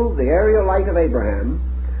remove the aerolite of Abraham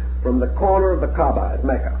from the corner of the Kaaba at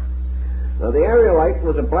Mecca. Now the aerolite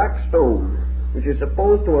was a black stone which is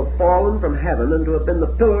supposed to have fallen from heaven and to have been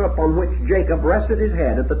the pillar upon which Jacob rested his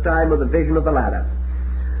head at the time of the vision of the ladder.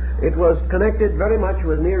 It was connected very much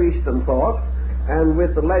with Near Eastern thought and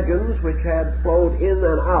with the legends which had flowed in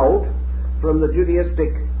and out from the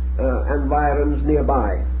Judaistic environs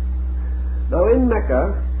nearby. Now in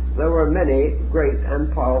Mecca there were many great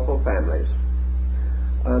and powerful families,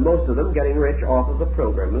 most of them getting rich off of the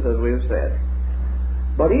pilgrims, as we have said.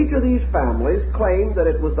 But each of these families claimed that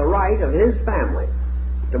it was the right of his family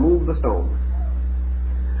to move the stone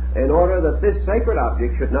in order that this sacred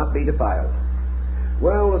object should not be defiled.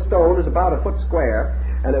 Well, the stone is about a foot square,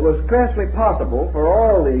 and it was scarcely possible for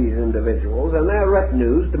all these individuals and their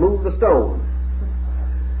retinues to move the stone.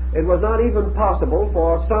 It was not even possible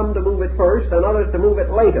for some to move it first and others to move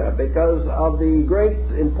it later because of the great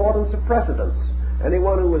importance of precedence.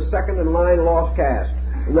 Anyone who was second in line lost caste,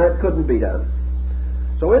 and that couldn't be done.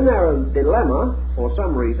 So in their dilemma, for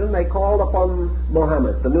some reason, they called upon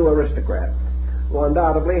Muhammad, the new aristocrat, who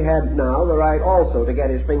undoubtedly had now the right also to get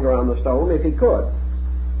his finger on the stone if he could.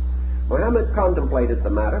 Muhammad contemplated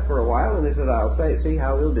the matter for a while, and he said, I'll see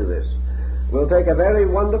how we'll do this. We'll take a very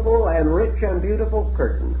wonderful and rich and beautiful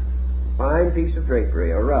curtain, fine piece of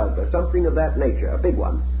drapery, a rug, or something of that nature, a big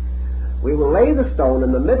one. We will lay the stone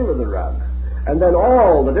in the middle of the rug, and then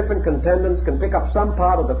all the different contendants can pick up some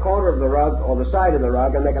part of the corner of the rug or the side of the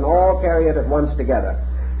rug, and they can all carry it at once together.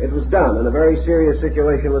 It was done, and a very serious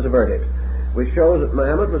situation was averted, which shows that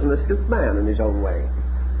Muhammad was an astute man in his own way,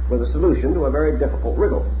 with a solution to a very difficult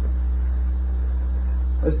riddle.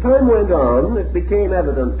 As time went on, it became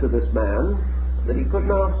evident to this man that he could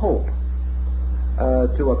not hope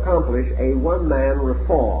to accomplish a one-man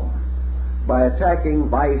reform by attacking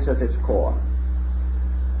vice at its core.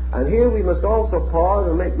 And here we must also pause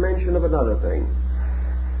and make mention of another thing,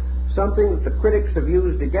 something that the critics have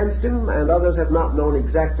used against him and others have not known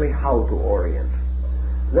exactly how to orient.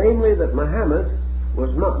 Namely, that Muhammad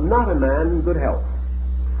was not a man in good health.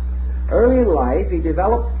 Early in life he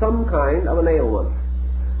developed some kind of an ailment,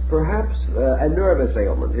 perhaps a nervous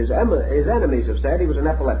ailment. His enemies have said he was an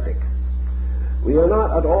epileptic. We are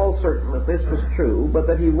not at all certain that this was true, but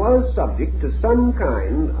that he was subject to some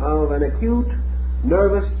kind of an acute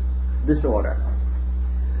nervous disorder,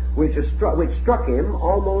 which struck him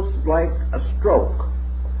almost like a stroke,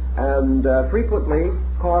 and frequently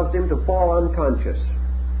caused him to fall unconscious.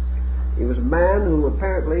 He was a man who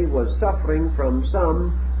apparently was suffering from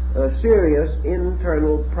some serious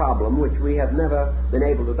internal problem which we have never been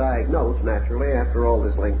able to diagnose, naturally, after all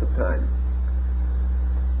this length of time.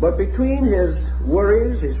 But between his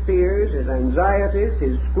worries, his fears, his anxieties,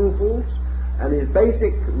 his scruples, and his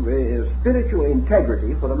basic spiritual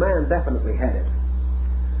integrity, for the man definitely had it,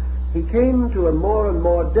 he came to a more and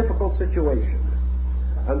more difficult situation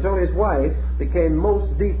until his wife became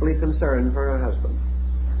most deeply concerned for her husband.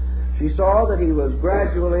 She saw that he was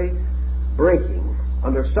gradually breaking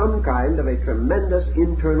under some kind of a tremendous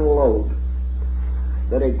internal load,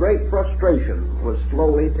 that a great frustration was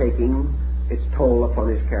slowly taking its toll upon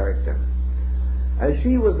his character. And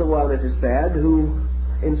she was the one, it is said, who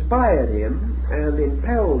inspired him and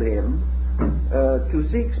impelled him to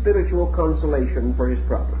seek spiritual consolation for his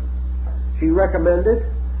problem. She recommended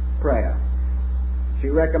prayer. She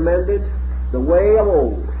recommended the way of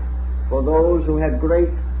old for those who had great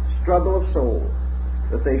struggle of soul,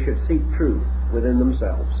 that they should seek truth within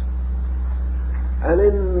themselves. And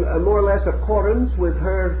in more or less accordance with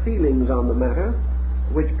her feelings on the matter,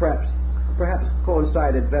 which perhaps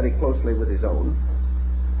coincided very closely with his own,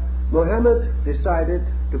 Muhammad decided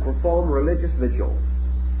to perform religious vigil.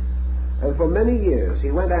 And for many years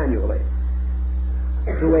he went annually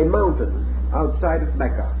to a mountain outside of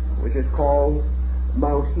Mecca, which is called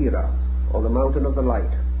Mount Hira, or the Mountain of the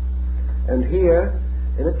Light. And here,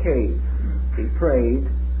 in a cave, he prayed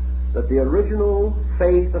that the original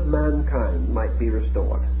faith of mankind might be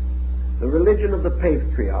restored. The religion of the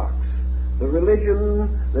patriarchs, the religion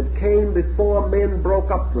that came before men broke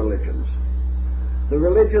up religions, the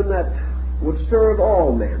religion that would serve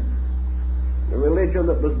all men, the religion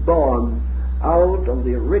that was born out of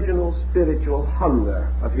the original spiritual hunger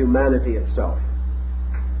of humanity itself.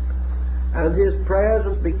 And his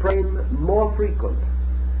prayers became more frequent.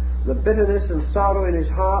 The bitterness and sorrow in his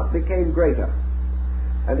heart became greater.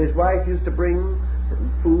 And his wife used to bring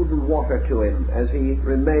food and water to him as he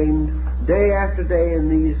remained day after day in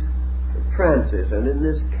these trances and in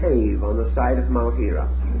this cave on the side of Mount Hira.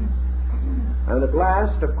 And at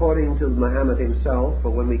last, according to Muhammad himself,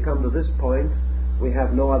 for when we come to this point, we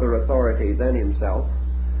have no other authority than himself,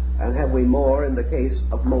 and have we more in the case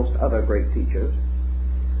of most other great teachers,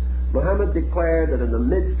 Muhammad declared that in the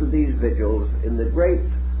midst of these vigils, in the great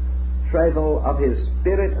travail of his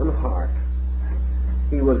spirit and heart,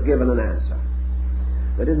 he was given an answer.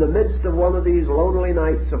 That in the midst of one of these lonely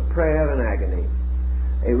nights of prayer and agony,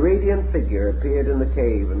 a radiant figure appeared in the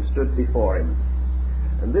cave and stood before him.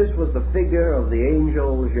 And this was the figure of the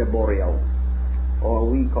angel Gabriel, or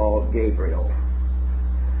we call Gabriel.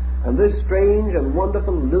 And this strange and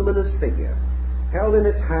wonderful luminous figure held in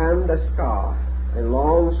its hand a scarf, a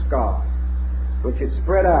long scarf, which it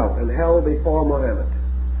spread out and held before Muhammad.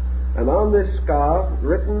 And on this scarf,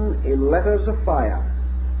 written in letters of fire,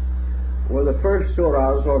 were the first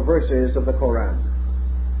surahs or verses of the Quran.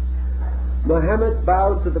 Muhammad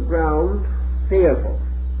bowed to the ground, fearful,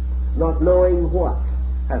 not knowing what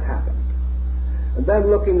had happened. And then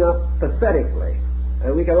looking up pathetically,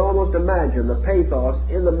 and we can almost imagine the pathos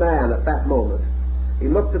in the man at that moment, he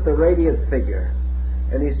looked at the radiant figure,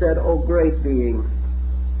 and he said, "O great being,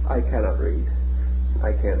 I cannot read.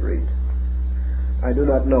 I can't read. I do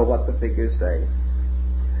not know what the figures say."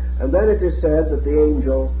 And then it is said that the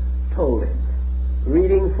angel told him,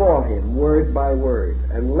 reading for him word by word,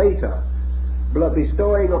 and later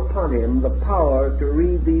bestowing upon him the power to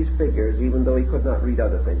read these figures, even though he could not read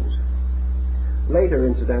other things. Later,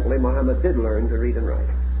 incidentally, Muhammad did learn to read and write,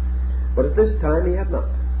 but at this time he had not.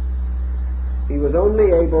 He was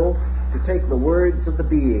only able to take the words of the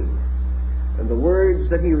being, and the words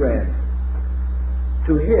that he read,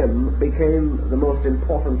 to him, became the most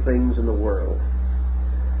important things in the world.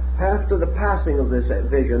 After the passing of this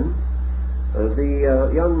vision,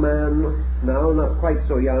 the young man, now not quite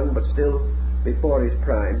so young, but still before his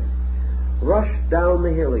prime, rushed down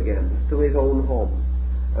the hill again to his own home,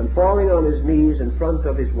 and falling on his knees in front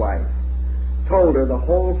of his wife, told her the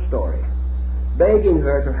whole story, begging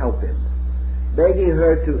her to help him, begging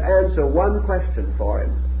her to answer one question for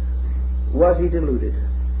him. Was he deluded?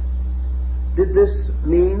 Did this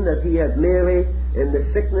mean that he had merely, in the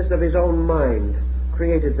sickness of his own mind,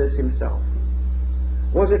 created this himself?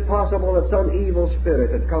 Was it possible that some evil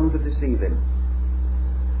spirit had come to deceive him?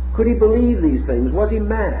 Could he believe these things? Was he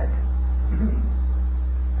mad?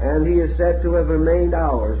 And he is said to have remained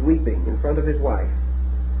hours weeping in front of his wife.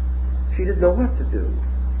 She didn't know what to do.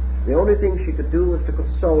 The only thing she could do was to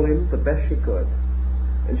console him the best she could.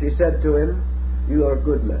 And she said to him, "You are a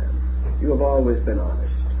good man. You have always been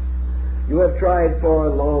honest. You have tried for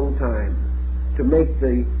a long time to make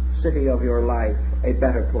the city of your life a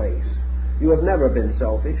better place. You have never been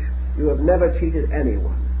selfish. You have never cheated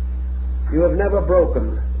anyone. You have never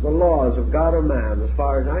broken the laws of God or man, as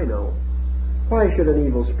far as I know. Why should an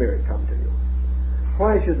evil spirit come to you?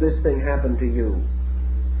 Why should this thing happen to you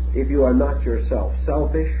if you are not yourself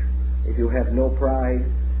selfish, if you have no pride,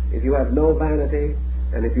 if you have no vanity,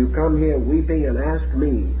 and if you come here weeping and ask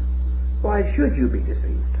me, why should you be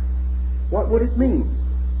deceived? What would it mean?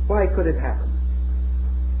 Why could it happen?"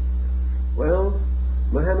 Well,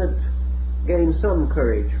 Muhammad gained some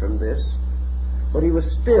courage from this, but he was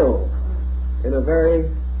still in a very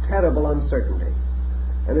terrible uncertainty.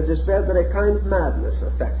 And it is said that a kind of madness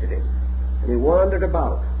affected him, and he wandered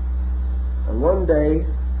about. And one day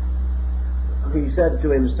he said to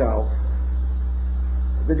himself,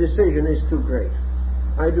 "The decision is too great.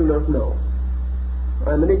 I do not know.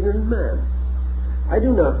 I am an ignorant man. I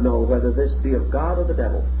do not know whether this be of God or the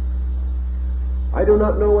devil. I do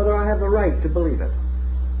not know whether I have the right to believe it.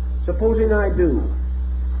 Supposing I do,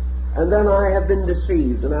 and then I have been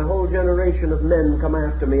deceived, and a whole generation of men come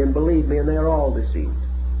after me and believe me, and they are all deceived.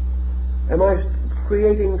 Am I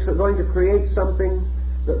going to create something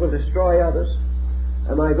that will destroy others?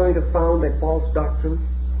 Am I going to found a false doctrine?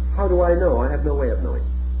 How do I know? I have no way of knowing.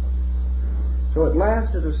 So at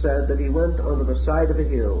last it is said that he went onto the side of a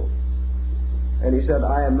hill, and he said,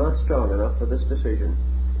 I am not strong enough for this decision.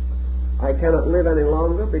 I cannot live any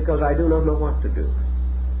longer because I do not know what to do.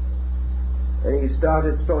 And he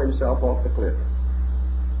started to throw himself off the cliff.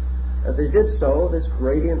 As he did so, this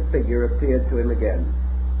radiant figure appeared to him again,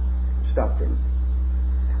 stopped him,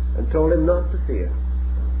 and told him not to fear,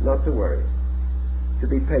 not to worry, to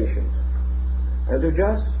be patient, and to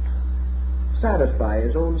just satisfy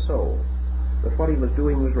his own soul that what he was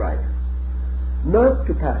doing was right, not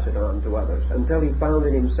to pass it on to others until he found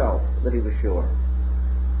in himself that he was sure,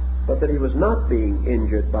 but that he was not being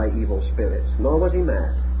injured by evil spirits, nor was he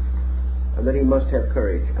mad, and that he must have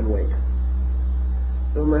courage and wait.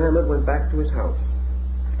 So Muhammad went back to his house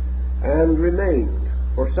and remained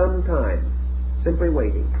for some time simply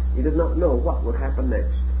waiting. He did not know what would happen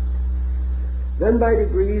next. Then by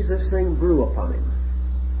degrees this thing grew upon him,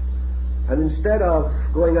 and instead of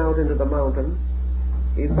going out into the mountain,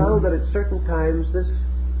 he found that at certain times this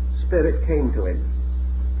spirit came to him,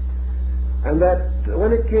 and that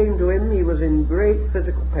when it came to him he was in great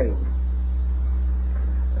physical pain,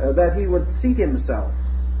 that he would seat himself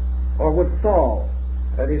or would fall,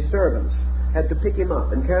 and his servants had to pick him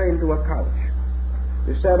up and carry him to a couch.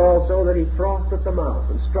 It is said also that he frothed at the mouth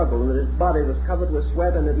and struggled, and that his body was covered with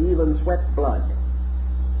sweat, and it even sweat blood.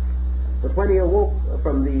 But when he awoke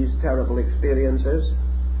from these terrible experiences,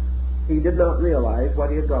 he did not realize what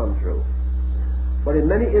he had gone through. But in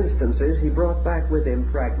many instances he brought back with him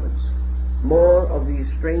fragments, more of these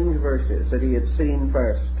strange verses that he had seen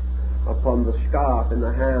first upon the scarf in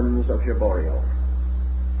the hands of Jaborio.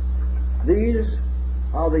 These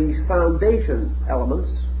are the foundation elements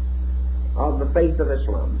of the faith of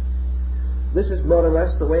Islam. This is more or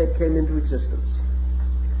less the way it came into existence.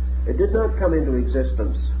 It did not come into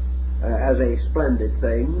existence as a splendid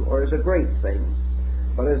thing or as a great thing,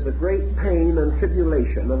 but as the great pain and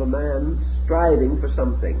tribulation of a man striving for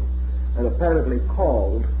something and apparently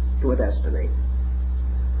called to a destiny.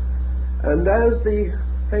 And as the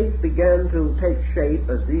faith began to take shape,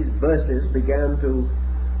 as these verses began to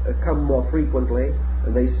come more frequently,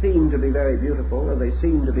 and they seemed to be very beautiful, and they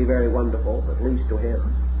seemed to be very wonderful, at least to him,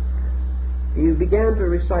 he began to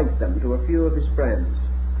recite them to a few of his friends,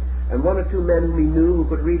 and one or two men whom he knew who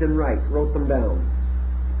could read and write wrote them down.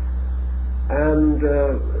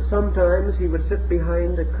 And sometimes he would sit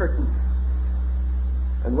behind a curtain,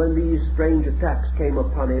 and when these strange attacks came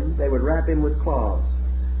upon him, they would wrap him with cloths,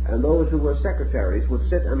 and those who were secretaries would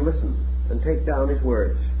sit and listen and take down his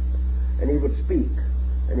words, and he would speak,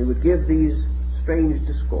 and he would give these strange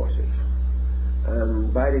discourses.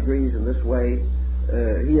 And by degrees in this way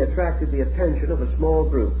he attracted the attention of a small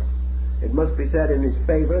group. It must be said in his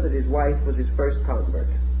favor that his wife was his first convert,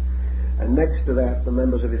 and next to that the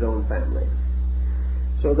members of his own family,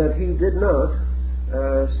 so that he did not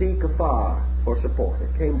seek afar for support.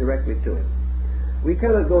 It came directly to him. We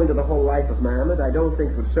cannot go into the whole life of Muhammad. I don't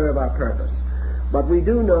think it would serve our purpose, but we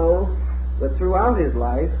do know that throughout his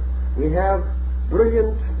life we have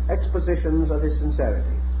brilliant expositions of his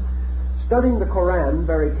sincerity. Studying the Quran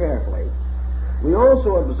very carefully, we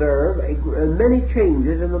also observe many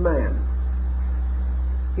changes in the man.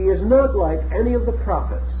 He is not like any of the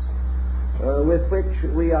prophets with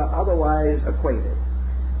which we are otherwise acquainted.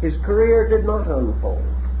 His career did not unfold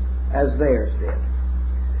as theirs did.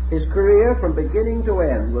 His career from beginning to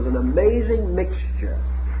end was an amazing mixture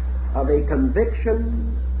of a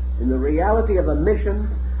conviction in the reality of a mission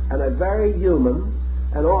and a very human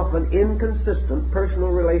and often inconsistent personal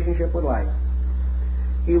relationship with life.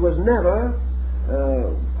 He was never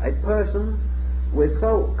a person with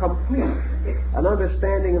so complete an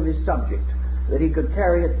understanding of his subject that he could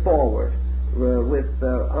carry it forward with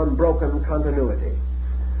unbroken continuity.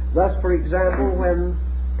 Thus, for example, when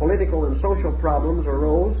political and social problems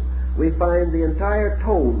arose, we find the entire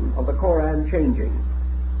tone of the Quran changing,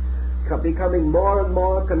 becoming more and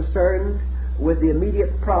more concerned with the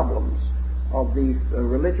immediate problems of the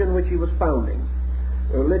religion which he was founding,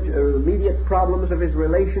 immediate problems of his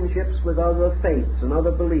relationships with other faiths and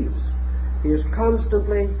other beliefs. He is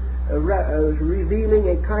constantly revealing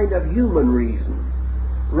a kind of human reason,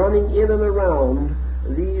 running in and around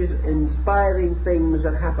these inspiring things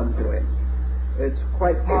that happen to him. It's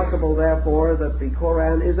quite possible, therefore, that the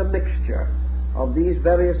Quran is a mixture of these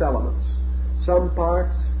various elements, some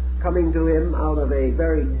parts coming to him out of a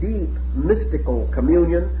very deep mystical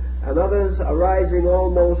communion, and others arising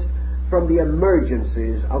almost from the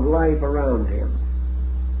emergencies of life around him.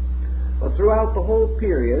 But throughout the whole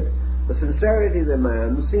period, the sincerity of the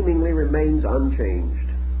man seemingly remains unchanged.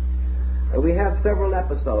 We have several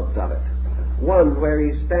episodes of it. One where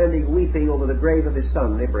he's standing weeping over the grave of his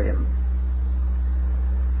son, Abraham.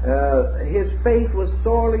 His faith was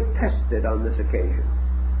sorely tested on this occasion,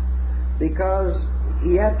 because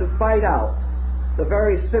he had to fight out the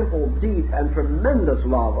very simple, deep, and tremendous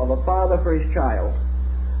love of a father for his child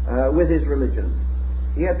with his religion.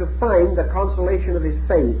 He had to find the consolation of his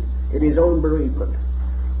faith in his own bereavement.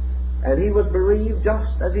 And he was bereaved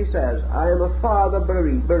just as he says, I am a father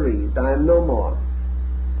bereaved, I am no more.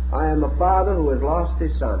 I am a father who has lost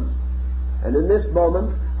his son. And in this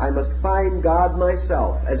moment, I must find God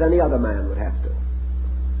myself, as any other man would have to.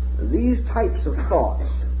 These types of thoughts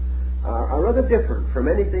are rather different from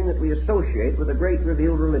anything that we associate with the great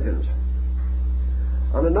revealed religions.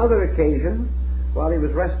 On another occasion, while he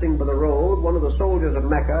was resting by the road, one of the soldiers of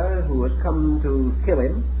Mecca, who was come to kill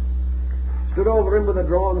him, stood over him with a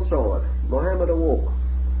drawn sword. Muhammad awoke.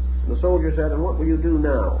 And the soldier said, and what will you do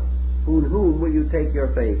now? Whom will you take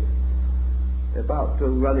your faith? About to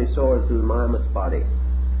run his sword through Muhammad's body.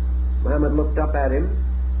 Muhammad looked up at him,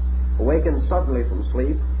 awakened suddenly from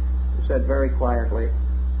sleep, and said very quietly,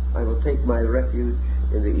 I will take my refuge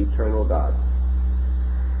in the eternal God.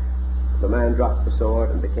 The man dropped the sword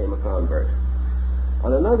and became a convert.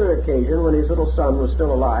 On another occasion, when his little son was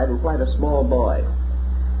still alive and quite a small boy,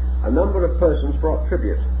 a number of persons brought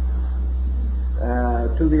tribute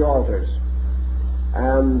to the altars.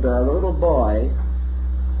 And the little boy,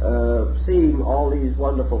 seeing all these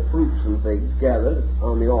wonderful fruits and things gathered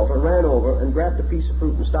on the altar, ran over and grabbed a piece of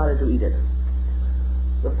fruit and started to eat it.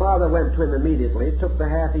 The father went to him immediately, took the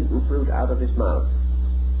half-eaten fruit out of his mouth,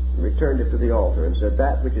 and returned it to the altar, and said,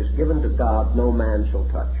 that which is given to God no man shall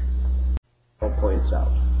touch. Paul points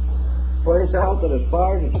out that as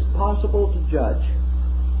far as it is possible to judge,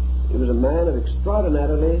 he was a man of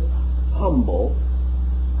extraordinarily humble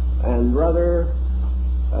and rather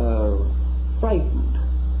frightened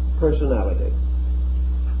personality.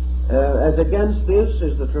 As against this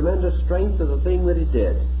is the tremendous strength of the thing that he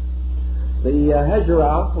did. The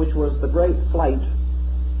Hijrah, which was the great flight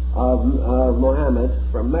of Muhammad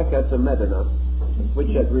from Mecca to Medina,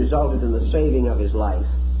 which had resulted in the saving of his life,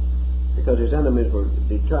 because his enemies were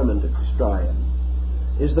determined to destroy him,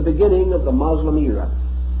 is the beginning of the Moslem era.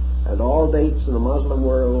 And all dates in the Muslim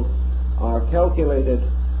world are calculated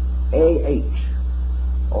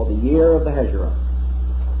AH, or the year of the Hijrah,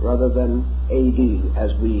 rather than AD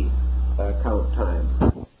as we count time.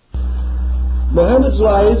 Muhammad's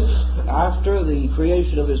life, after the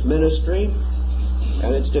creation of his ministry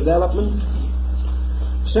and its development,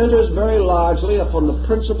 centers very largely upon the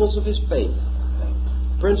principles of his faith,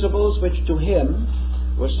 principles which to him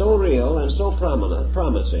were so real and so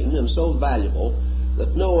promising and so valuable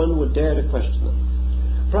that no one would dare to question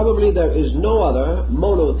them. Probably there is no other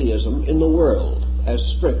monotheism in the world as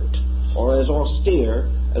strict or as austere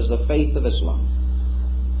as the faith of Islam.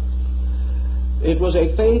 It was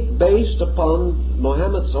a faith based upon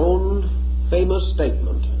Muhammad's own famous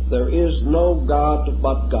statement, there is no God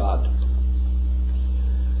but God.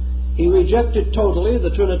 He rejected totally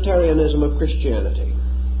the Trinitarianism of Christianity.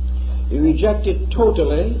 He rejected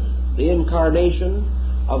totally the incarnation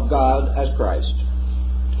of God as Christ.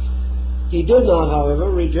 He did not, however,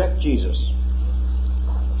 reject Jesus.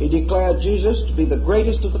 He declared Jesus to be the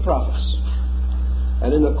greatest of the prophets.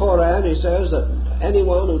 And in the Koran he says that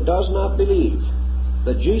anyone who does not believe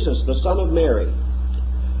that Jesus, the Son of Mary,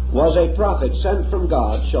 was a prophet sent from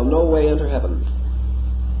God shall no way enter heaven.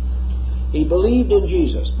 He believed in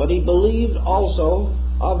Jesus, but he believed also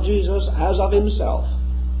of Jesus as of himself,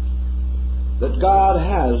 that God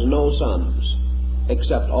has no sons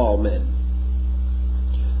except all men,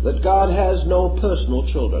 that God has no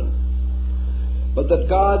personal children, but that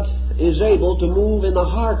God is able to move in the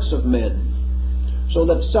hearts of men so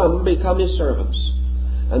that some become his servants,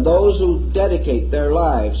 and those who dedicate their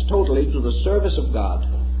lives totally to the service of God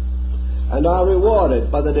and are rewarded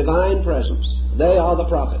by the divine presence, they are the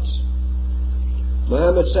prophets.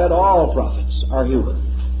 Muhammad said all prophets are human.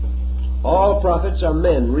 All prophets are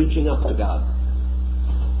men reaching up to God.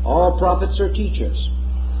 All prophets are teachers,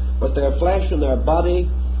 but their flesh and their body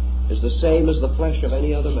is the same as the flesh of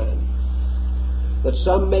any other man. That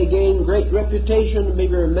some may gain great reputation and be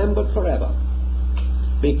remembered forever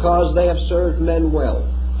because they have served men well.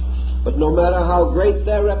 But no matter how great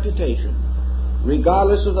their reputation,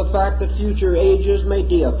 regardless of the fact that future ages may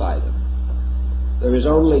deify them, there is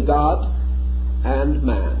only God and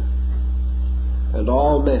man. and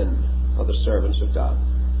all men are the servants of God.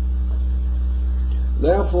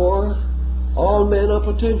 Therefore, all men are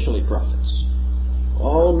potentially prophets.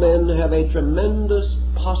 All men have a tremendous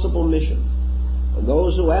possible mission, and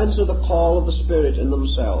those who answer the call of the Spirit in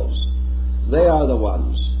themselves, they are the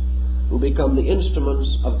ones who become the instruments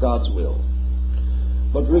of God's will.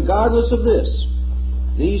 But regardless of this,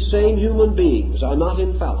 these same human beings are not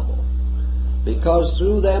infallible, because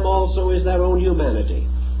through them also is their own humanity.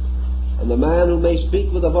 And the man who may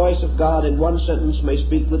speak with the voice of God in one sentence may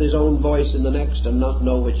speak with his own voice in the next and not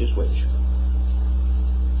know which is which.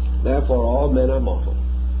 Therefore all men are mortal.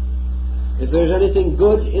 If there is anything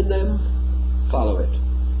good in them, follow it.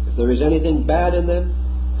 If there is anything bad in them,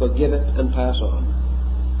 forgive it and pass on.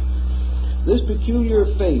 This peculiar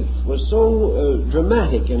faith was so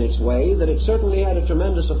dramatic in its way that it certainly had a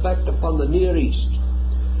tremendous effect upon the Near East.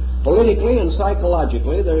 Politically and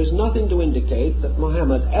psychologically, there is nothing to indicate that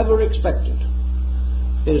Muhammad ever expected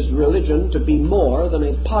his religion to be more than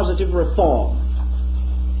a positive reform.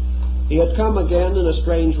 He had come again in a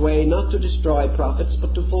strange way not to destroy prophets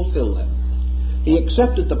but to fulfill them. He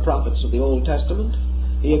accepted the prophets of the Old Testament.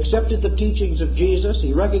 He accepted the teachings of Jesus.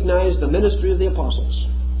 He recognized the ministry of the apostles.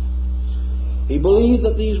 He believed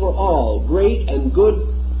that these were all great and good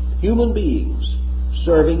human beings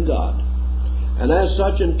serving God, and as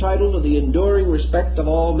such entitled to the enduring respect of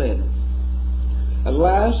all men. At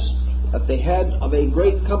last, at the head of a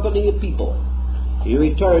great company of people, he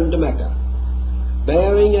returned to Mecca,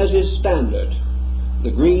 bearing as his standard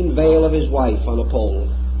the green veil of his wife on a pole.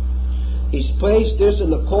 He placed this in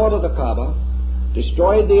the court of the Kaaba,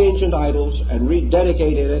 destroyed the ancient idols, and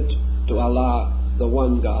rededicated it to Allah, the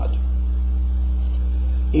one God.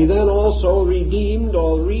 He then also redeemed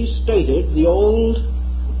or restated the old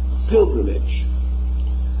pilgrimage.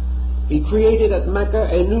 He created at Mecca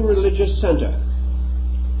a new religious center.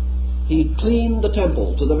 He cleaned the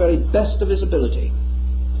temple to the very best of his ability.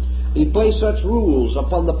 He placed such rules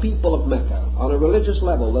upon the people of Mecca on a religious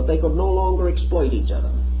level that they could no longer exploit each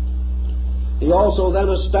other. He also then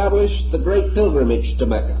established the great pilgrimage to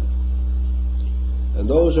Mecca. And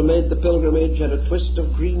those who made the pilgrimage had a twist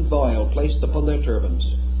of green voile placed upon their turbans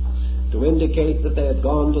to indicate that they had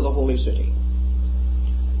gone to the holy city.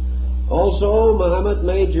 Also, Muhammad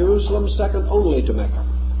made Jerusalem second only to Mecca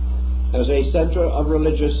as a center of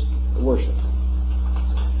religious worship.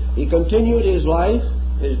 He continued his life,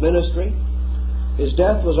 his ministry. His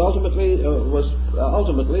death was ultimately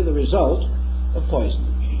the result of poison.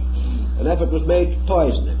 An effort was made to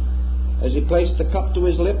poison him. As he placed the cup to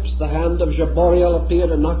his lips, the hand of Jabariel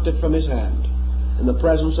appeared and knocked it from his hand in the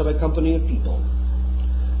presence of a company of people.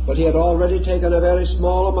 But he had already taken a very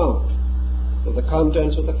small amount of the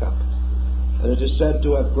contents of the cup, and it is said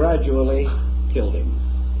to have gradually killed him.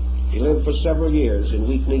 He lived for several years in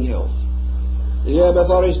weakening health. The year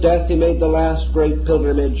before his death, he made the last great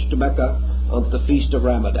pilgrimage to Mecca on the feast of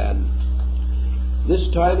Ramadan.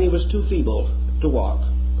 This time he was too feeble to walk,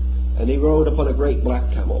 and he rode upon a great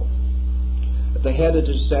black camel. At the head, it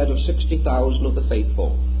is said, of 60,000 of the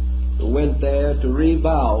faithful, who went there to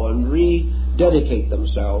revow and rededicate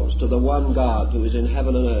themselves to the one God who is in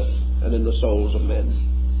heaven and earth and in the souls of men.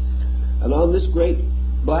 And on this great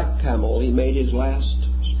black camel he made his last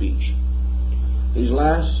speech, his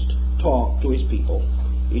last talk to his people.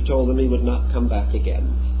 He told them he would not come back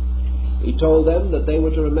again. He told them that they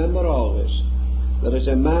were to remember always that as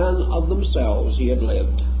a man of themselves he had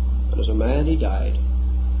lived, and as a man he died,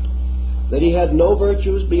 that he had no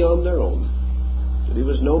virtues beyond their own, that he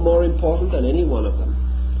was no more important than any one of them.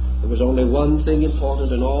 There was only one thing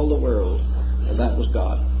important in all the world, and that was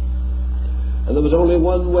God. And there was only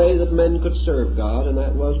one way that men could serve God, and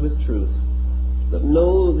that was with truth. That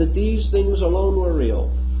know that these things alone were real,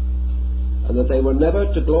 and that they were never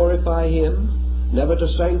to glorify Him, never to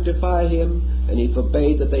sanctify Him, and He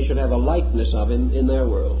forbade that they should have a likeness of Him in their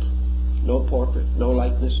world. No portrait, no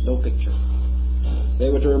likeness, no picture. They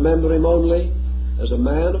were to remember Him only as a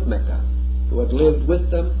man of Mecca who had lived with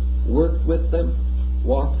them, worked with them,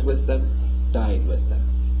 walked with them, died with them.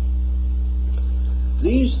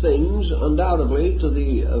 These things, undoubtedly, to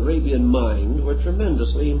the Arabian mind, were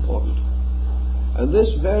tremendously important. And this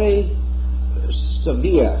very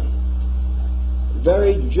severe,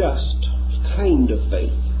 very just kind of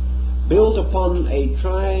faith, built upon a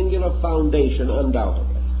triangular foundation,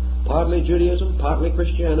 undoubtedly, partly Judaism, partly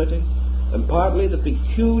Christianity, and partly the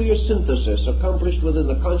peculiar synthesis accomplished within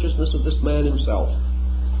the consciousness of this man himself.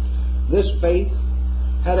 This faith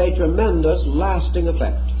had a tremendous lasting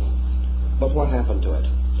effect. But what happened to it?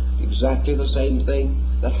 Exactly the same thing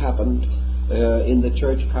that happened in the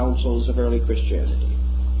church councils of early Christianity.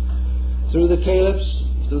 Through the caliphs,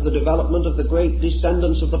 through the development of the great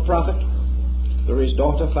descendants of the Prophet, through his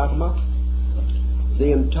daughter Fatima,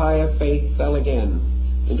 the entire faith fell again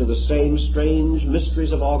into the same strange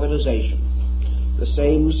mysteries of organization, the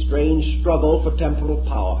same strange struggle for temporal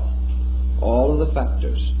power, all of the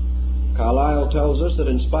factors. Carlyle tells us that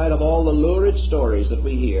in spite of all the lurid stories that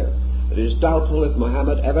we hear, it is doubtful if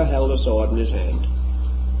Muhammad ever held a sword in his hand.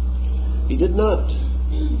 He did not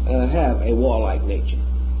have a warlike nature.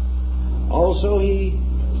 Also, he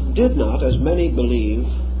did not, as many believe,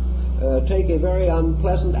 take a very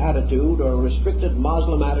unpleasant attitude or a restricted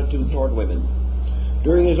Moslem attitude toward women.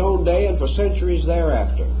 During his own day and for centuries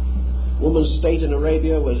thereafter, woman's state in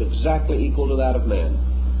Arabia was exactly equal to that of man.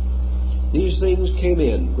 These things came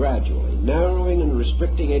in gradually, narrowing and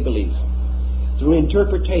restricting a belief through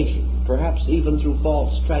interpretation, perhaps even through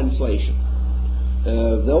false translation.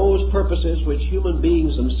 Those purposes which human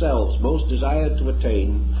beings themselves most desired to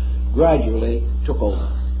attain gradually took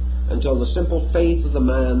over, until the simple faith of the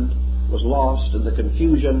man was lost in the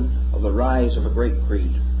confusion of the rise of a great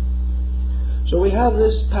creed. So we have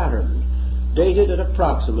this pattern dated at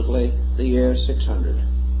approximately the year 600.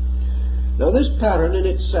 Now this pattern in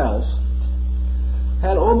itself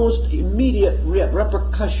had almost immediate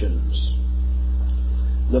repercussions.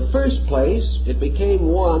 In the first place, it became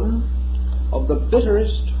one of the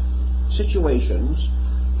bitterest situations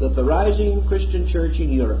that the rising Christian church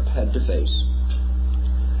in Europe had to face.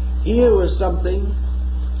 Here was something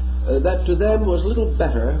that to them was little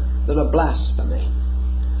better than a blasphemy.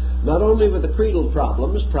 Not only were the creedal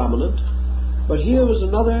problems prominent, but here was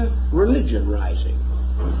another religion rising.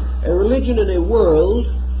 A religion in a world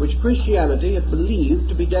which Christianity had believed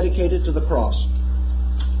to be dedicated to the cross.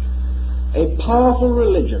 A powerful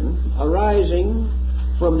religion arising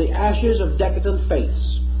from the ashes of decadent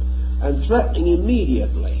faiths and threatening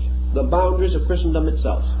immediately the boundaries of Christendom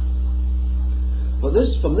itself. From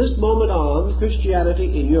this moment on,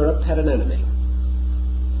 Christianity in Europe had an enemy.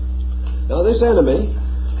 Now this enemy,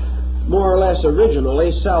 more or less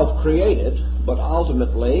originally self-created, but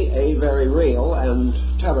ultimately a very real and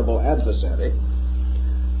terrible adversary,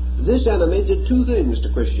 this enemy did two things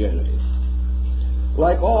to Christianity.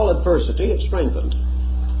 Like all adversity, it strengthened.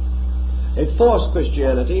 It forced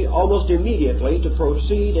Christianity almost immediately to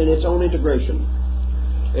proceed in its own integration.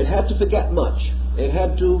 It had to forget much. It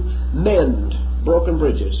had to mend broken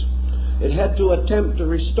bridges. It had to attempt to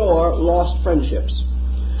restore lost friendships.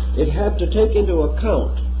 It had to take into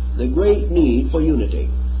account the great need for unity.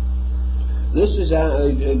 This is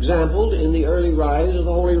exampled in the early rise of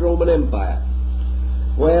the Holy Roman Empire,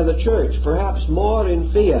 where the church, perhaps more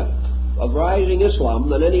in fear of rising Islam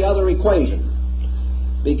than any other equation,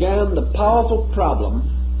 faced the powerful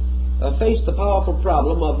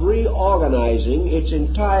problem of reorganizing its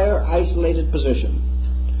entire isolated position,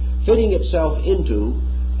 fitting itself into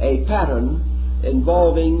a pattern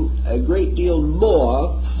involving a great deal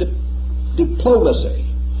more diplomacy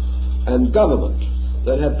and government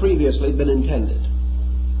than had previously been intended.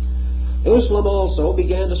 Islam also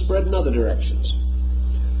began to spread in other directions.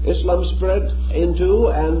 Islam spread into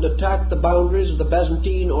and attacked the boundaries of the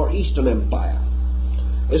Byzantine or Eastern Empire.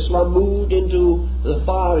 Islam moved into the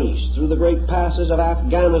Far East through the great passes of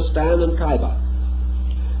Afghanistan and Khyber.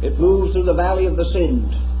 It moved through the valley of the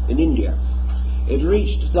Sindh in India. It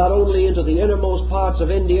reached not only into the innermost parts of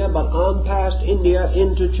India, but on past India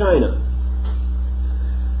into China.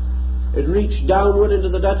 It reached downward into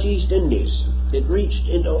the Dutch East Indies. It reached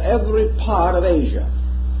into every part of Asia.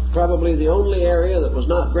 Probably the only area that was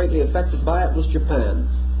not greatly affected by it was Japan.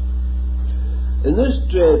 In this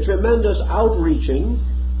tremendous outreaching,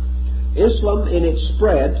 Islam in its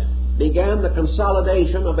spread began the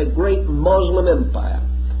consolidation of a great Moslem empire.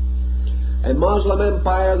 A Moslem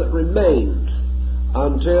empire that remained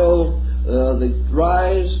until the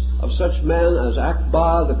rise of such men as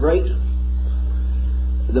Akbar the Great,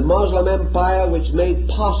 the Moslem empire which made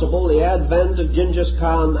possible the advent of Genghis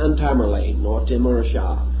Khan and Tamerlane, or Timur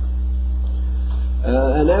Shah.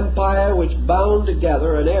 An empire which bound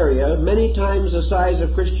together an area many times the size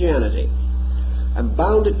of Christianity, and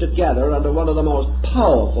bound it together under one of the most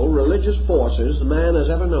powerful religious forces man has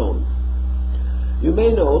ever known. You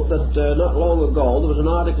may note that not long ago there was an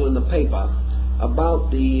article in the paper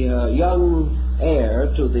about the young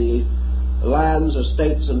heir to the lands,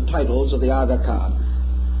 estates, and titles of the Aga Khan.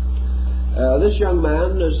 This young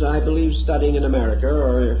man is, I believe, studying in America,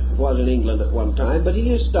 or was in England at one time, but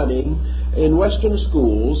he is studying in Western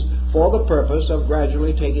schools for the purpose of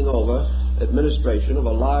gradually taking over administration of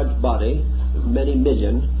a large body, many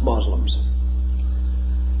million Muslims.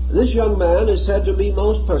 This young man is said to be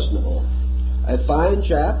most personable, a fine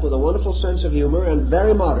chap with a wonderful sense of humor and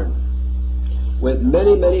very modern. with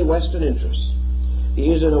many, many Western interests.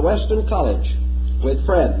 He is in a Western college with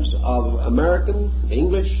friends of American,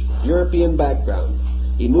 English, European background.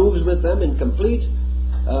 He moves with them in complete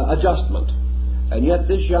adjustment, and yet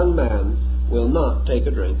this young man will not take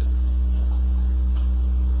a drink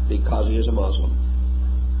because he is a Muslim.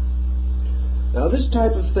 Now, this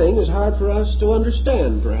type of thing is hard for us to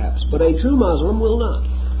understand, perhaps, but a true Muslim will not.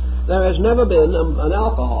 There has never been an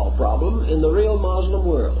alcohol problem in the real Muslim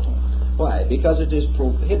world. Why? Because it is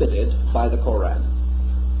prohibited by the Koran.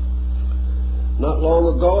 Not long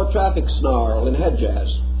ago, a traffic snarl in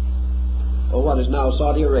Hejaz, or what is now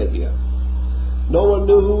Saudi Arabia. No one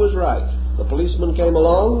knew who was right. The policeman came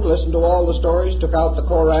along, listened to all the stories, took out the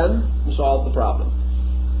Koran, and solved the problem.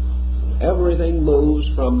 Everything moves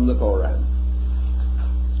from the Koran.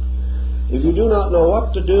 If you do not know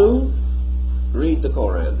what to do, read the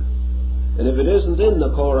Koran. And if it isn't in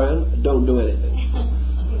the Koran, don't do anything.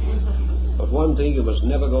 But one thing, you must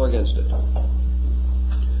never go against it.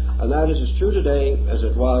 And that is as true today as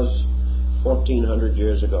it was 1400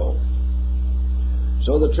 years ago.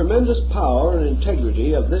 So the tremendous power and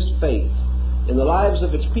integrity of this faith in the lives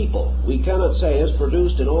of its people, we cannot say has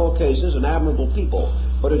produced in all cases an admirable people,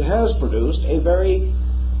 but it has produced a very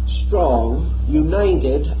strong,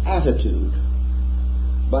 united attitude,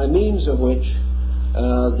 by means of which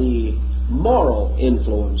the moral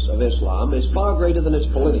influence of Islam is far greater than its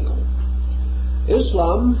political.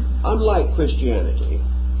 Islam, unlike Christianity,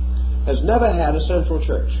 has never had a central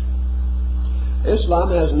church. Islam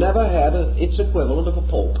has never had its equivalent of a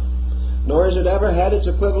pope, nor has it ever had its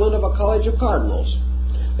equivalent of a college of cardinals.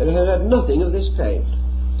 It has had nothing of this kind.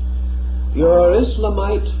 Your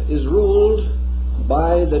Islamite is ruled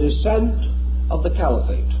by the descent of the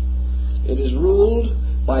caliphate. It is ruled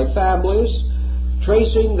by families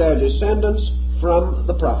tracing their descendants from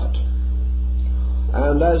the Prophet.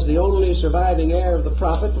 And as the only surviving heir of the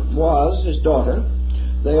Prophet was his daughter,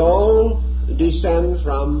 they all descend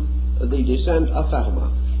from the descent of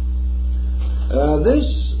Fatima.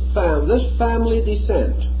 This family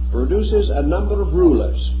descent produces a number of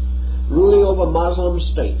rulers ruling over Muslim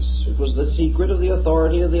states. It was the secret of the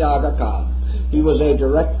authority of the Aga Khan. He was a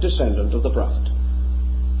direct descendant of the Prophet.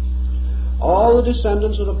 All the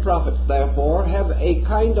descendants of the Prophet, therefore, have a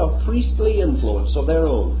kind of priestly influence of their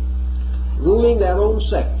own, ruling their own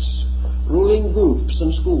sects, ruling groups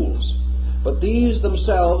and schools. But these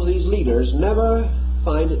themselves, these leaders, never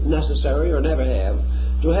find it necessary, or never have,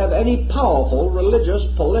 to have any powerful religious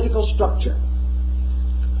political structure.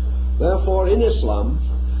 Therefore, in Islam,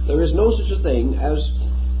 there is no such a thing as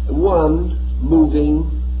one moving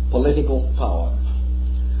political power.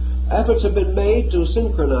 Efforts have been made to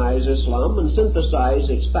synchronize Islam and synthesize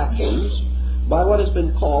its factions by what has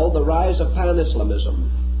been called the rise of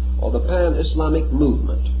pan-Islamism, or the pan-Islamic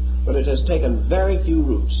movement, but it has taken very few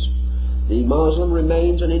roots. The Muslim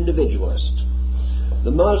remains an individualist.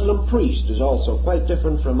 The Muslim priest is also quite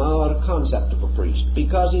different from our concept of a priest,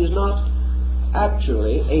 because he is not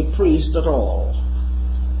actually a priest at all.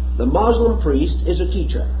 The Muslim priest is a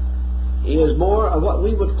teacher. He is more of what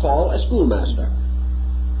we would call a schoolmaster.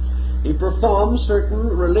 He performs certain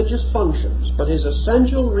religious functions, but his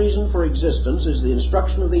essential reason for existence is the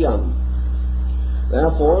instruction of the young.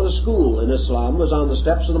 Therefore, the school in Islam was on the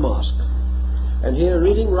steps of the mosque, and here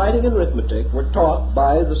reading, writing, and arithmetic were taught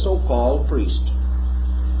by the so-called priest.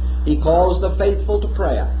 He calls the faithful to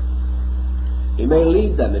prayer. He may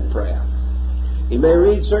lead them in prayer. He may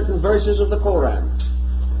read certain verses of the Koran,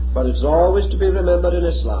 but it's always to be remembered in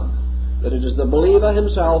Islam that it is the believer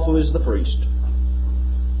himself who is the priest.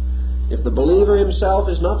 If the believer himself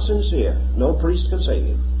is not sincere, no priest can save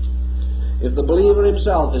him. If the believer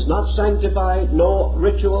himself is not sanctified, no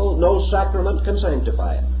ritual, no sacrament can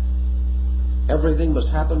sanctify him. Everything must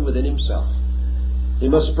happen within himself. He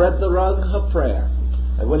must spread the rug of prayer,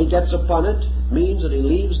 and when he gets upon it, it means that he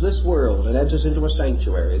leaves this world and enters into a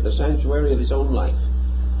sanctuary, the sanctuary of his own life.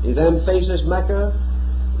 He then faces Mecca,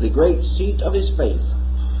 the great seat of his faith,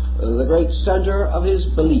 the great center of his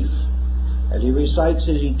belief, and he recites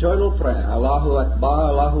his eternal prayer, Allahu Akbar,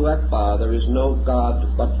 Allahu Akbar, there is no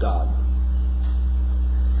God but God.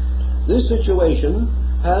 This situation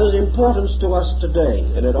has importance to us today,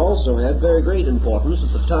 and it also had very great importance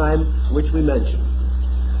at the time which we mentioned,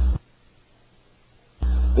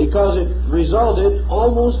 because it resulted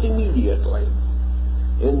almost immediately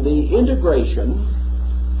in the integration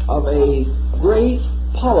of a great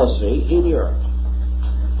policy in Europe.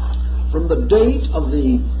 From the date of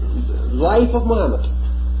the life of Muhammad,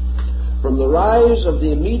 from the rise of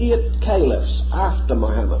the immediate caliphs after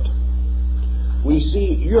Muhammad, we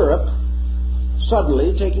see Europe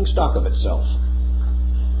suddenly taking stock of itself.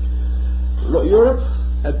 Europe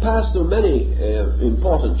had passed through many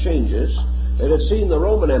important changes. It had seen the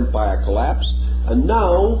Roman Empire collapse, and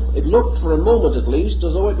now it looked for a moment at least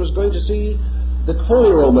as though it was going to see the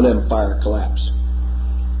Holy Roman Empire collapse.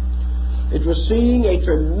 It was seeing a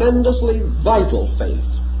tremendously vital faith,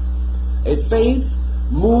 a faith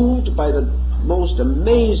moved by the most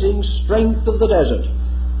amazing strength of the desert,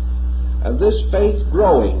 and this faith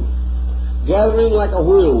growing, gathering like a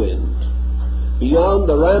whirlwind beyond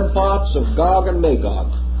the ramparts of Gog and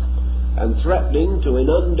Magog, and threatening to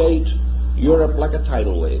inundate Europe like a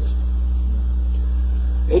tidal wave.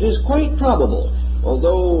 It is quite probable,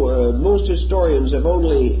 although most historians have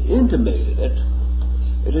only intimated it,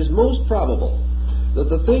 it is most probable that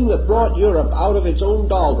the thing that brought Europe out of its own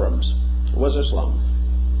doldrums was Islam.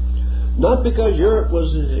 Not because Europe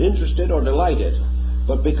was interested or delighted,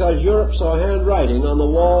 but because Europe saw handwriting on the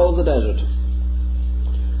wall of the desert.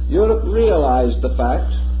 Europe realized the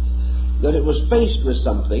fact that it was faced with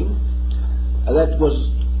something that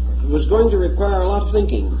was going to require a lot of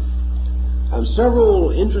thinking, and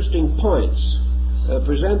several interesting points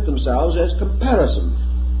present themselves as comparison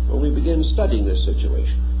when we begin studying this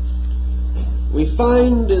situation. We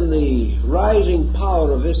find in the rising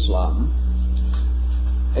power of Islam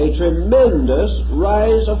a tremendous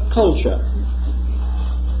rise of culture.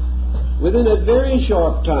 Within a very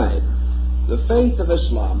short time, the faith of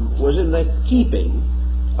Islam was in the keeping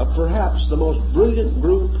of perhaps the most brilliant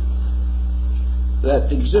group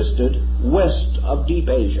that existed west of deep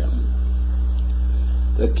Asia.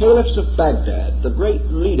 The caliphs of Baghdad, the great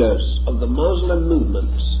leaders of the Moslem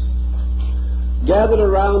movements, gathered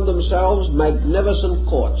around themselves magnificent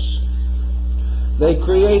courts. They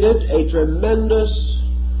created a tremendous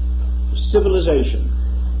civilization,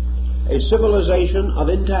 a civilization of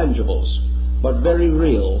intangibles, but very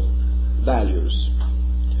real values.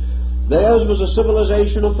 Theirs was a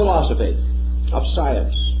civilization of philosophy, of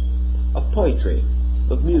science, of poetry,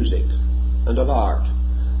 of music, and of art,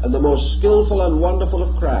 and the most skillful and wonderful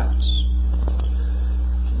of crafts.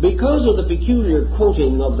 Because of the peculiar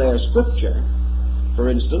quoting of their scripture, for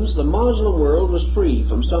instance, the Moslem world was free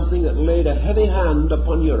from something that laid a heavy hand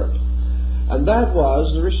upon Europe, and that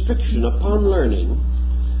was the restriction upon learning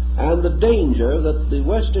and the danger that the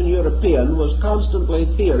Western European was constantly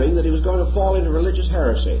fearing that he was going to fall into religious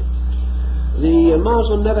heresy. The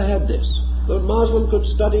Muslim never had this. The Muslim could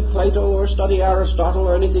study Plato or study Aristotle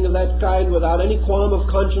or anything of that kind without any qualm of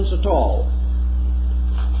conscience at all,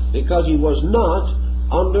 because he was not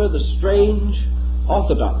under the strange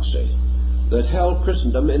orthodoxy that held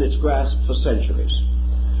Christendom in its grasp for centuries.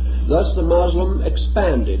 Thus the Muslim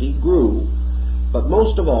expanded, he grew, but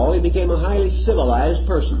most of all he became a highly civilized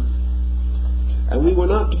person. And we were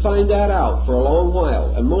not to find that out for a long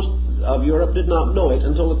while, and most of Europe did not know it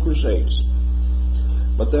until the Crusades.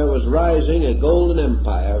 But there was rising a golden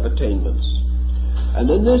empire of attainments,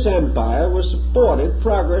 and in this empire was supported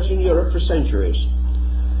progress in Europe for centuries,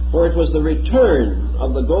 for it was the return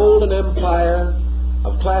of the golden empire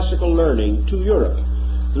of classical learning to Europe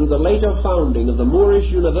through the later founding of the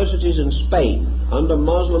Moorish universities in Spain under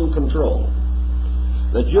Moslem control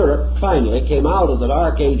that Europe finally came out of the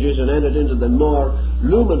Dark Ages and entered into the more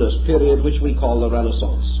luminous period which we call the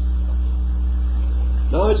Renaissance.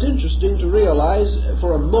 Now it's interesting to realize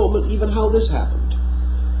for a moment even how this happened.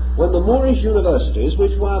 When the Moorish universities,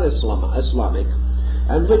 which were Islamic,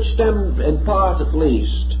 and which stemmed in part at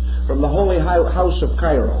least from the Holy House of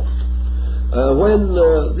Cairo, when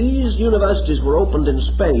these universities were opened in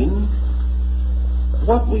Spain,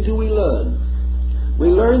 what do we learn? We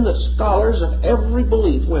learn that scholars of every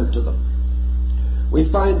belief went to them.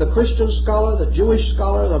 We find the Christian scholar, the Jewish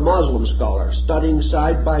scholar, the Muslim scholar studying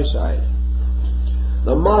side by side.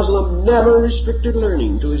 The Muslim never restricted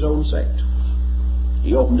learning to his own sect.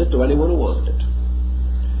 He opened it to anyone who wanted it.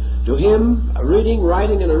 To him, reading,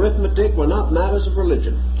 writing, and arithmetic were not matters of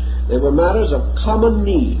religion. They were matters of common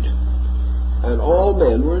need, and all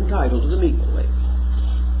men were entitled to them equally.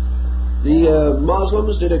 The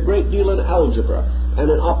Muslims did a great deal in algebra and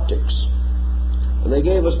in optics, and they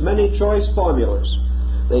gave us many choice formulas.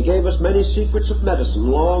 They gave us many secrets of medicine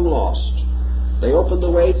long lost. They opened the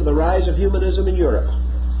way for the rise of humanism in Europe,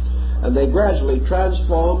 and they gradually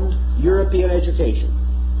transformed European education.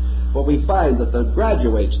 For we find that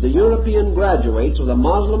the European graduates of the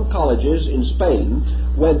Muslim colleges in Spain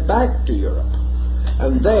went back to Europe,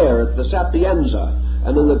 and there at the Sapienza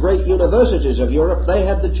and in the great universities of Europe they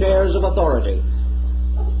had the chairs of authority.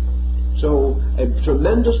 So a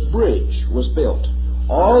tremendous bridge was built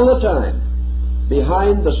all the time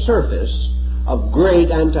behind the surface of great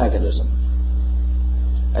antagonism.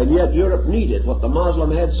 And yet Europe needed what the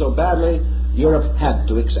Muslim had so badly. Europe had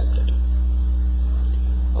to accept it.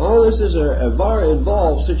 All this is a very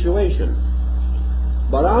involved situation,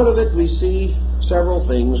 but out of it we see several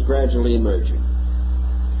things gradually emerging.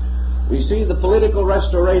 We see the political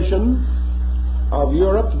restoration of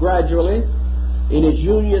Europe gradually in its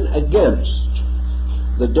union against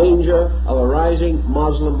the danger of a rising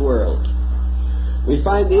Moslem world. We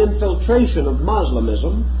find the infiltration of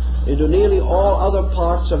Moslemism into nearly all other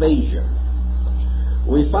parts of Asia.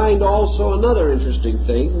 We find also another interesting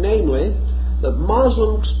thing, namely that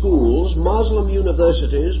Muslim schools, Muslim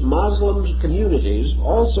universities, Muslim communities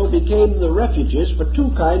also became the refuges for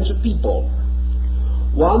two kinds of people.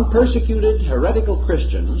 One, persecuted heretical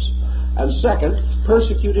Christians, and second,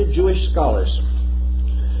 persecuted Jewish scholars.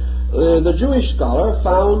 The Jewish scholar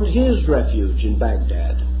found his refuge in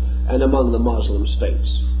Baghdad and among the Muslim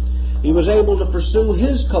states. He was able to pursue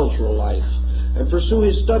his cultural life and pursue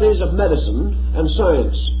his studies of medicine and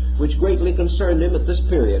science, which greatly concerned him at this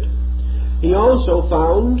period. He also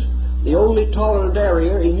found the only tolerant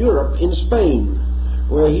area in Europe, in Spain,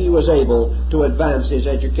 where he was able to advance his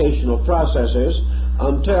educational processes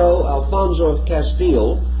until Alfonso of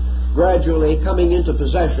Castile, gradually coming into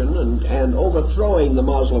possession and overthrowing the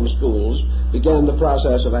Muslim schools, began the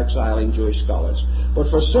process of exiling Jewish scholars. But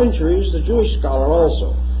for centuries, the Jewish scholar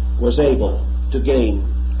also was able to gain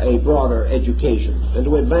a broader education and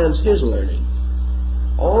to advance his learning.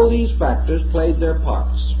 All these factors played their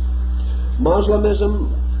parts. Moslemism,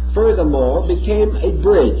 furthermore, became a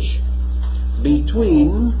bridge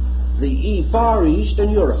between the Far East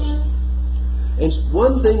and Europe. It's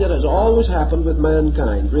one thing that has always happened with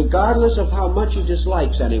mankind. Regardless of how much he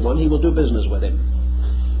dislikes anyone, he will do business with him.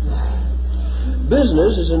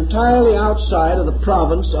 Business is entirely outside of the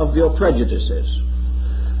province of your prejudices.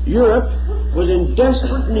 Europe was in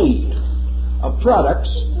desperate need of products,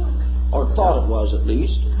 or thought it was at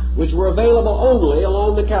least, which were available only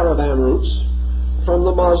along the caravan routes from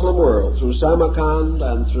the Muslim world, through Samarkand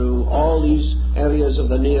and through all these areas of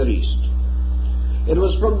the Near East. It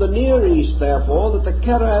was from the Near East, therefore, that the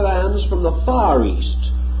caravans from the Far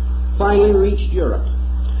East finally reached Europe,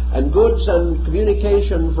 and goods and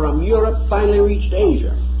communication from Europe finally reached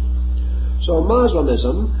Asia. So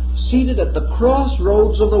Moslemism, seated at the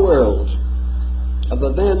crossroads of the world, of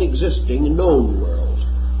the then existing known world,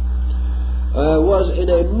 was in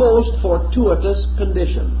a most fortuitous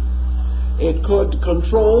condition. It could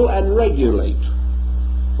control and regulate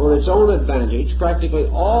for its own advantage practically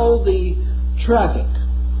all the traffic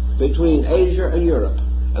between Asia and Europe,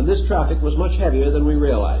 and this traffic was much heavier than we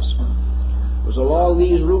realize. It was along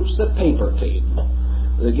these routes that paper came,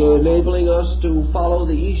 enabling us to follow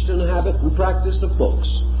the Eastern habit and practice of books.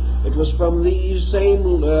 It was from these same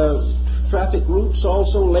traffic routes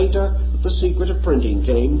also later that the secret of printing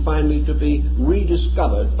came, finally to be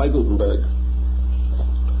rediscovered by Gutenberg.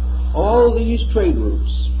 All these trade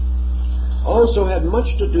routes also had much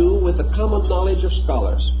to do with the common knowledge of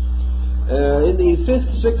scholars. In the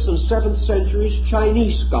 5th, 6th, and 7th centuries,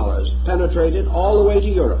 Chinese scholars penetrated all the way to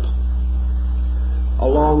Europe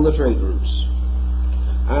along the trade routes.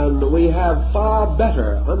 And we have far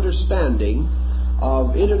better understanding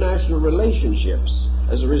of international relationships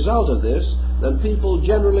as a result of this than people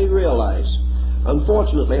generally realize.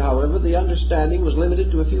 Unfortunately, however, the understanding was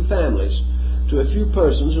limited to a few families, to a few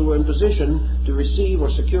persons who were in position to receive or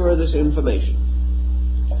secure this information.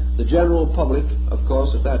 The general public, of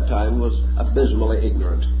course, at that time was abysmally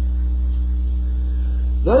ignorant.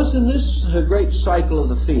 Thus, in this great cycle of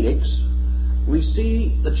the Phoenix, we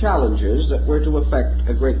see the challenges that were to affect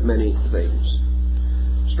a great many things.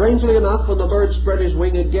 Strangely enough, when the bird spread his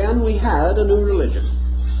wing again, we had a new religion,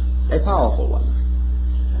 a powerful one,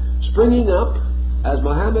 springing up, as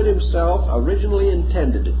Muhammad himself originally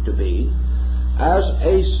intended it to be, as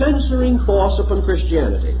a censoring force upon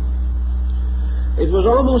Christianity. It was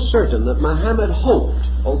almost certain that Muhammad hoped,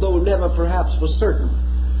 although never perhaps was certain,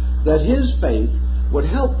 that his faith would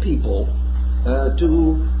help people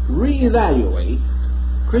to reevaluate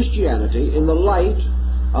Christianity in the light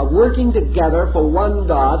of working together for one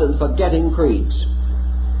God and forgetting creeds.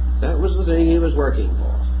 That was the thing he was working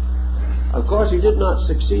for. Of course, he did not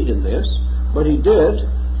succeed in this, but he did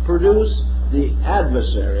produce the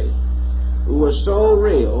adversary who was so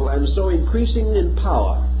real and so increasing in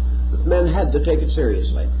power that men had to take it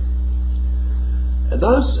seriously.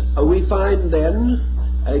 Thus, we find then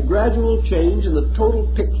a gradual change in the total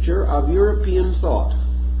picture of European thought.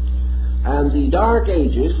 And the Dark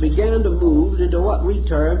Ages began to move into what we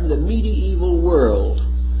term the medieval world.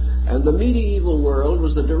 And the medieval world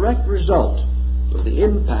was the direct result of the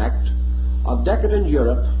impact of decadent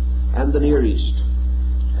Europe and the Near East.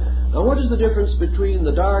 Now, what is the difference between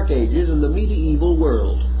the Dark Ages and the medieval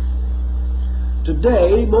world?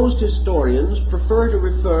 Today, most historians prefer to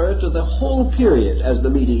refer to the whole period as the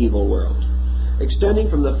medieval world, extending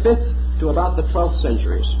from the 5th to about the 12th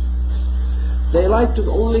centuries. They like to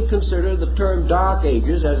only consider the term Dark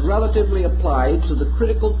Ages as relatively applied to the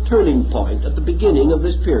critical turning point at the beginning of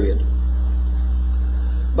this period.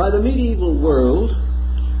 By the medieval world,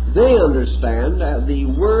 they understand the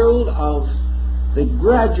world of the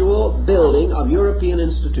gradual building of European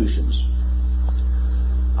institutions.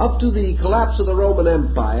 Up to the collapse of the Roman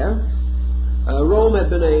Empire, Rome had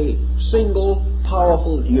been a single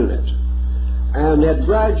powerful unit and had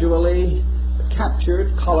gradually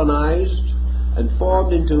captured, colonized, and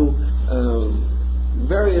formed into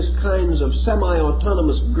various kinds of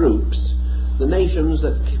semi-autonomous groups, the nations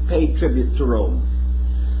that paid tribute to Rome.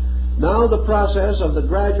 Now the process of the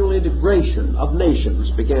gradual integration of nations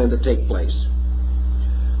began to take place.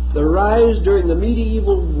 The rise during the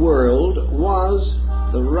medieval world was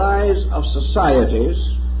the rise of societies,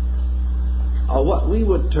 of what we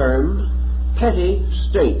would term petty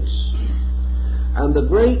states. And the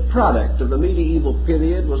great product of the medieval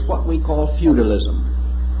period was what we call feudalism.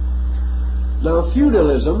 Now,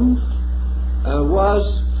 feudalism was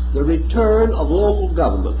the return of local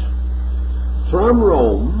government from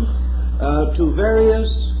Rome to various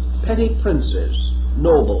petty princes,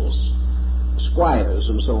 nobles, squires,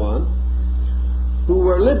 and so on, who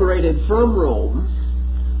were liberated from Rome.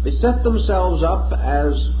 They set themselves up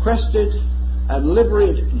as crested and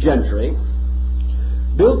liveried gentry,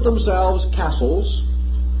 built themselves castles,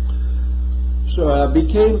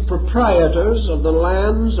 became proprietors of the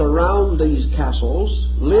lands around these castles,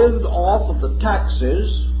 lived off of the taxes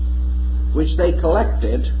which they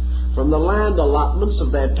collected from the land allotments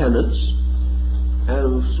of their tenants,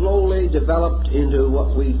 and slowly developed into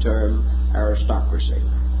what we term aristocracy.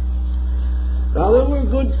 Now, there were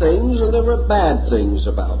good things and there were bad things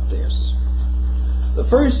about this. The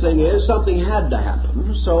first thing is something had to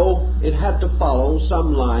happen, so it had to follow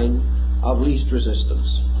some line of least resistance.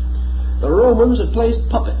 The Romans had placed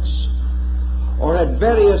puppets, or had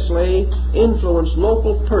variously influenced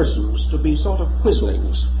local persons to be sort of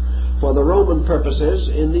quislings for the Roman purposes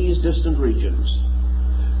in these distant regions.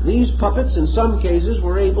 These puppets, in some cases,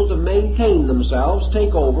 were able to maintain themselves,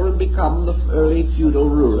 take over, and become the early feudal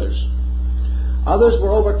rulers. Others were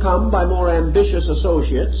overcome by more ambitious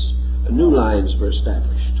associates, and new lines were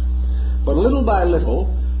established. But little by little,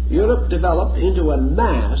 Europe developed into a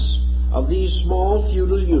mass of these small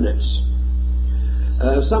feudal units.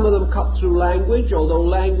 Some of them cut through language, although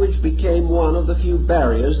language became one of the few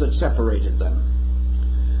barriers that separated them.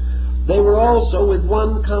 They were also with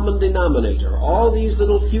one common denominator. All these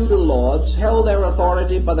little feudal lords held their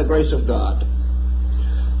authority by the grace of God.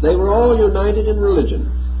 They were all united in religion,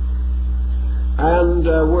 and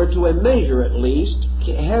were, to a measure at least,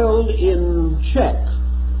 held in check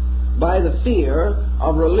by the fear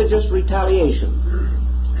of religious retaliation.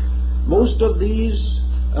 Most of these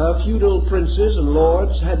feudal princes and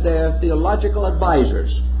lords had their theological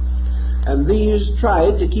advisors, and these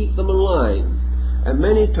tried to keep them in line, and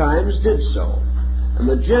many times did so. And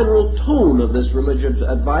the general tone of this religious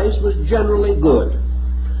advice was generally good,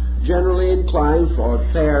 generally inclined toward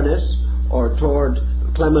fairness or toward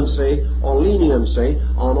clemency or leniency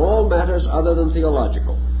on all matters other than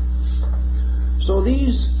theological. So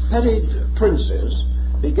these petty princes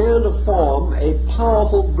began to form a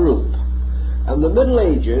powerful group, and the Middle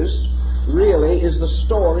Ages really is the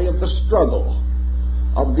story of the struggle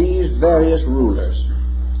of these various rulers,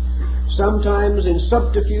 sometimes in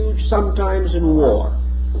subterfuge, sometimes in war.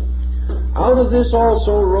 Out of this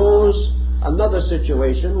also rose another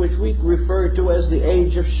situation which we refer to as the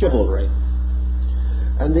Age of Chivalry.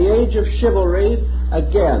 And the Age of Chivalry,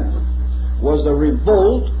 again, was a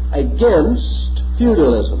revolt against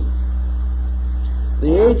feudalism.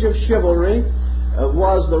 The Age of Chivalry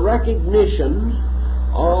was the recognition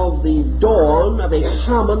of the dawn of a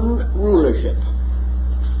common rulership.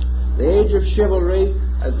 The Age of Chivalry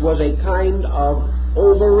was a kind of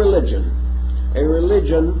over-religion, a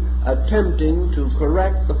religion attempting to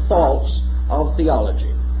correct the faults of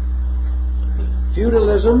theology.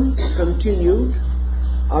 Feudalism continued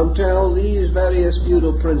until these various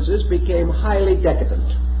feudal princes became highly decadent.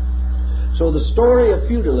 So the story of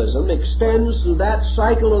feudalism extends through that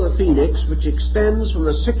cycle of the phoenix, which extends from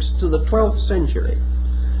the 6th to the 12th century.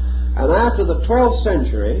 And after the 12th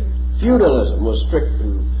century, feudalism was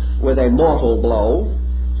stricken with a mortal blow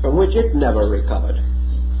from which it never recovered.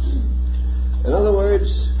 In other words,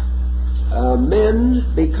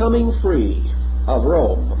 men becoming free of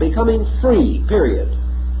Rome, becoming free, period.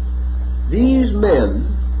 These men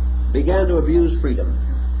began to abuse freedom.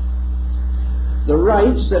 The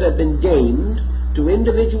rights that had been gained to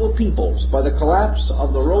individual peoples by the collapse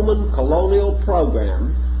of the Roman colonial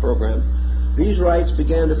program, these rights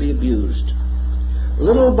began to be abused.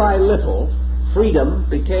 Little by little, freedom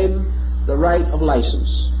became the right of license.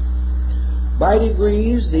 By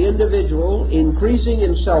degrees, the individual, increasing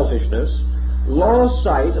in selfishness, lost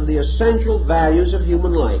sight of the essential values of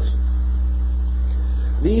human life.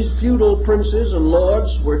 These feudal princes and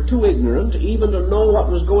lords were too ignorant even to know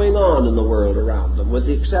what was going on in the world around them, with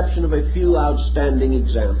the exception of a few outstanding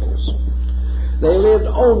examples. They lived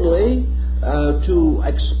only to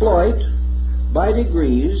exploit, by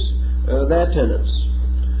degrees, their tenants.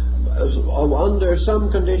 Under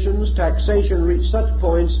some conditions, taxation reached such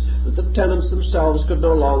points that the tenants themselves could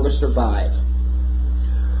no longer survive.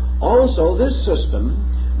 Also, this system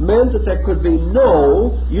meant that there could be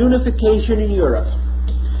no unification in Europe.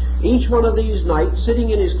 Each one of these knights,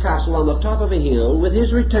 sitting in his castle on the top of a hill with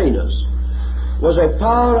his retainers, was a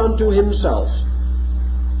power unto himself.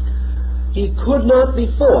 He could not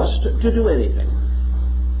be forced to do anything.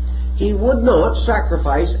 He would not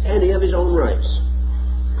sacrifice any of his own rights.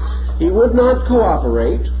 He would not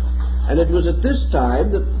cooperate, and it was at this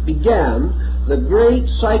time that began the great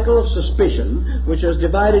cycle of suspicion which has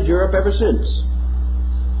divided Europe ever since.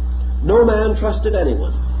 No man trusted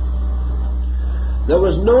anyone. There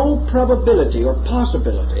was no probability or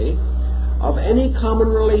possibility of any common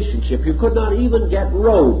relationship. You could not even get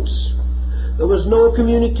roads. There was no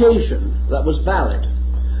communication that was valid.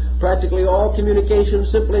 Practically all communication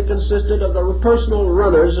simply consisted of the personal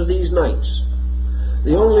runners of these knights.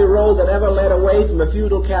 The only road that ever led away from a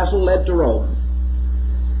feudal castle led to Rome.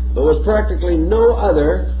 There was practically no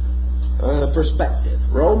other perspective.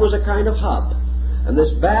 Rome was a kind of hub, and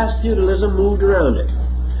this vast feudalism moved around it.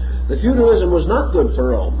 The feudalism was not good for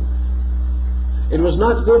Rome. It was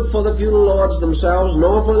not good for the feudal lords themselves,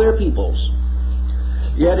 nor for their peoples.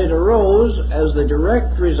 Yet it arose as the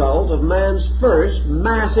direct result of man's first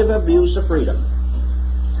massive abuse of freedom.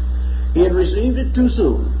 He had received it too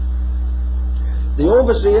soon. The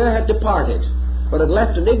overseer had departed, but had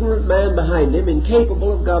left an ignorant man behind him,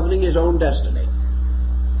 incapable of governing his own destiny.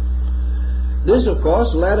 This, of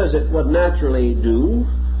course, led, as it would naturally do,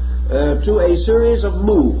 to a series of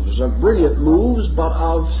moves, of brilliant moves, but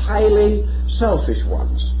of highly selfish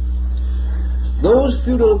ones. Those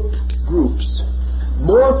feudal groups,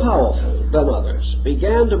 more powerful than others,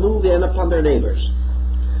 began to move in upon their neighbors.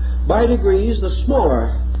 By degrees, the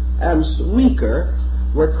smaller and weaker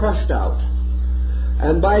were crushed out,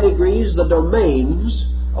 and by degrees the domains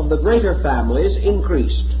of the greater families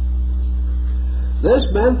increased. This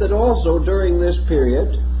meant that also during this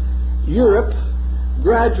period, Europe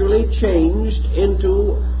gradually changed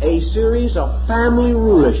into a series of family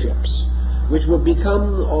rulerships, which would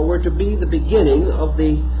become, or were to be, the beginning of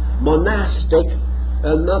the monastic,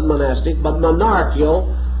 not monastic, but monarchical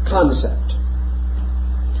concept.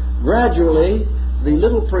 Gradually, the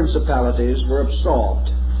little principalities were absorbed,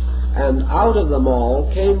 and out of them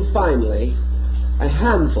all came finally a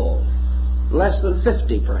handful, less than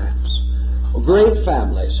 50 perhaps, of great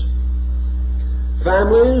families.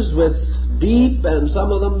 Families with deep and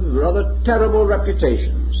some of them rather terrible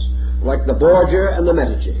reputations, like the Borgia and the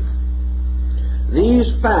Medici.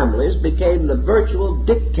 These families became the virtual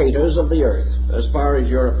dictators of the earth as far as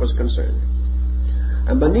Europe was concerned.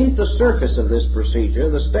 And beneath the surface of this procedure,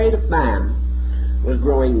 the state of man was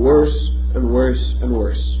growing worse and worse and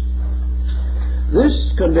worse. This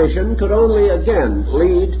condition could only again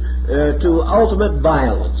lead to ultimate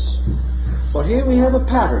violence. But here we have a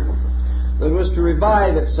pattern that was to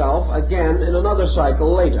revive itself again in another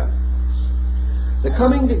cycle later. The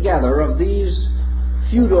coming together of these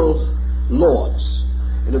feudal lords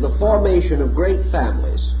into the formation of great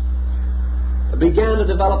families began to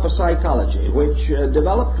develop a psychology which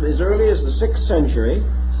developed as early as the 6th century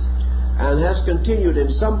and has continued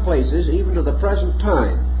in some places even to the present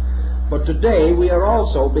time. But today we are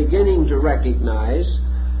also beginning to recognize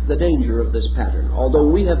the danger of this pattern, although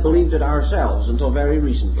we have believed it ourselves until very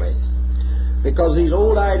recently. Because these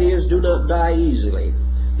old ideas do not die easily.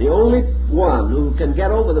 The only one who can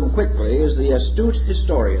get over them quickly is the astute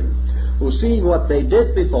historian, who, seeing what they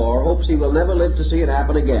did before, hopes he will never live to see it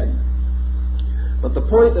happen again. But the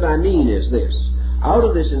point that I mean is this. Out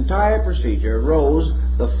of this entire procedure rose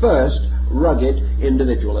the first rugged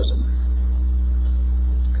individualism.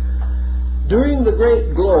 During the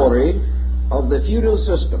great glory of the feudal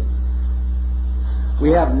system,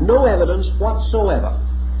 we have no evidence whatsoever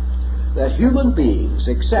that human beings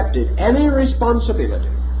accepted any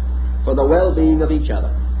responsibility for the well-being of each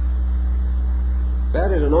other.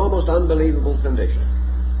 That is an almost unbelievable condition.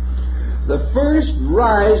 The first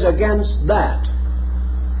rise against that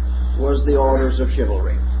was the orders of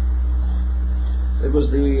chivalry. It was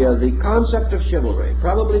the concept of chivalry,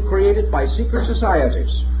 probably created by secret societies.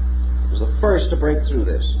 It was the first to break through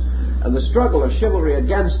this. And the struggle of chivalry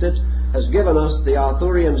against it has given us the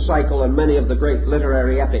Arthurian cycle and many of the great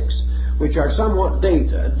literary epics, which are somewhat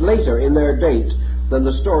later in their date than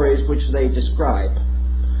the stories which they describe,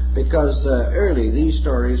 because early these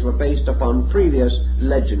stories were based upon previous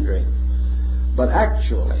legendary. But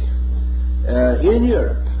actually, in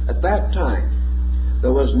Europe at that time,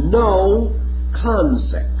 there was no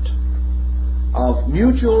concept of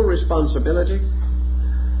mutual responsibility.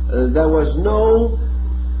 There was no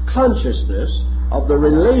consciousness of the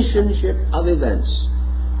relationship of events.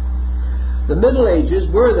 The Middle Ages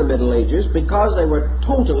were the Middle Ages because they were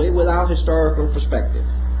totally without historical perspective.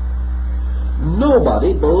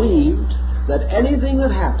 Nobody believed that anything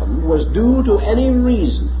that happened was due to any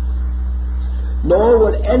reason, nor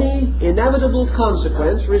would any inevitable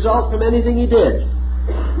consequence result from anything he did.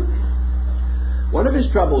 One of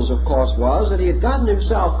his troubles, of course, was that he had gotten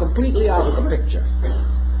himself completely out of the picture.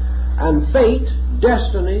 And fate,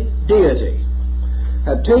 destiny, deity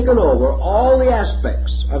had taken over all the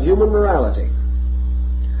aspects of human morality.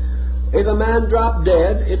 If a man dropped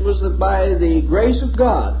dead, it was by the grace of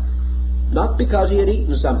God, not because he had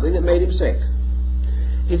eaten something that made him sick.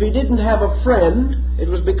 If he didn't have a friend, it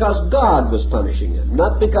was because God was punishing him,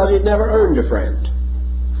 not because he'd never earned a friend.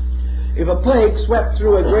 If a plague swept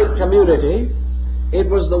through a great community, it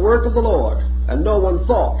was the work of the Lord, and no one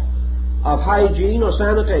thought of hygiene or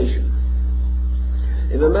sanitation.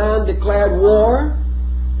 If a man declared war,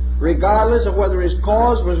 regardless of whether his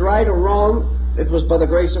cause was right or wrong, it was by the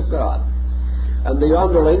grace of God. And the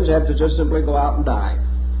underlings had to just simply go out and die.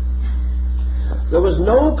 There was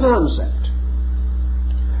no concept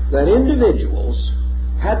that individuals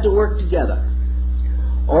had to work together,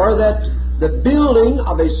 or that the building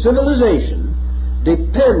of a civilization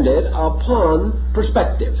depended upon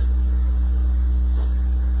perspective.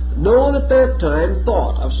 No one at that time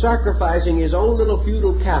thought of sacrificing his own little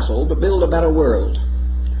feudal castle to build a better world,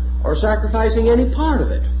 or sacrificing any part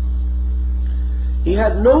of it. He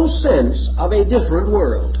had no sense of a different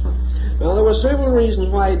world. Now, there were several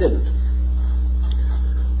reasons why he didn't.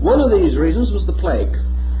 One of these reasons was the plague.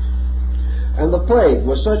 And the plague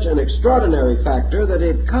was such an extraordinary factor that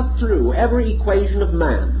it cut through every equation of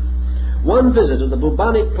man. One visit of the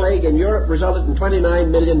bubonic plague in Europe resulted in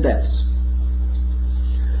 29 million deaths.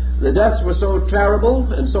 The deaths were so terrible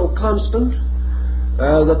and so constant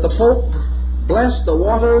that the Pope blessed the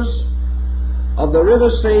waters of the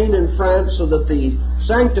river Seine in France so that the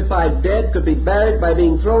sanctified dead could be buried by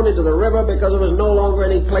being thrown into the river, because there was no longer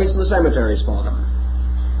any place in the cemeteries for them.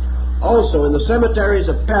 Also, in the cemeteries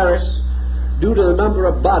of Paris, due to the number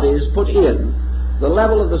of bodies put in, the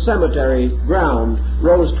level of the cemetery ground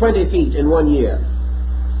rose 20 feet in 1 year.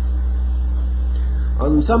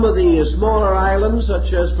 On some of the smaller islands,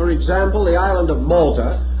 such as, for example, the island of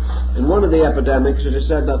Malta, in one of the epidemics it is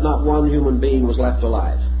said that not one human being was left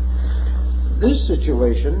alive. This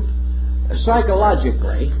situation,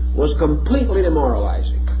 psychologically, was completely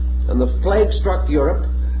demoralizing, and the plague struck Europe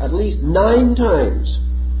at least 9 times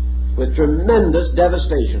with tremendous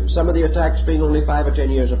devastation, some of the attacks being only 5 or 10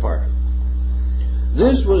 years apart.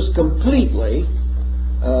 This was completely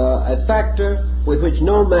a factor with which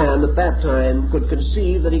no man at that time could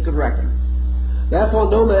conceive that he could reckon. Therefore,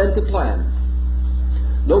 no man could plan.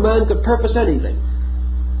 No man could purpose anything.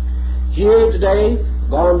 Here today,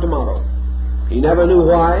 gone tomorrow. He never knew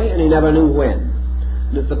why, and he never knew when.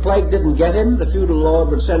 And if the plague didn't get him, the feudal lord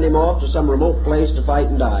would send him off to some remote place to fight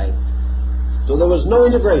and die. So there was no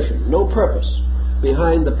integration, no purpose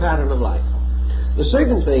behind the pattern of life. The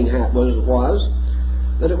second thing was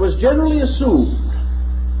that it was generally assumed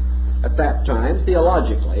at that time,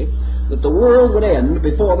 theologically, that the world would end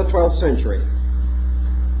before the 12th century.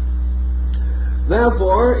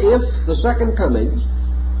 Therefore, if the second coming,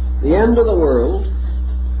 the end of the world,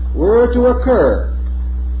 were to occur,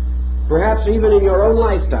 perhaps even in your own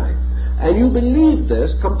lifetime, and you believed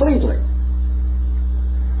this completely,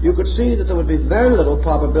 you could see that there would be very little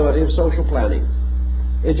probability of social planning.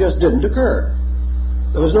 It just didn't occur.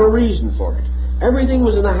 There was no reason for it. Everything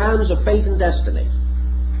was in the hands of fate and destiny.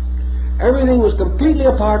 Everything was completely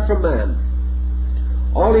apart from man.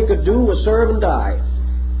 All he could do was serve and die.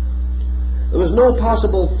 There was no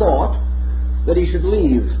possible thought that he should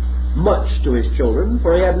leave much to his children,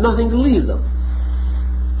 for he had nothing to leave them.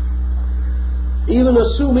 Even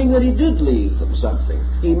assuming that he did leave them something,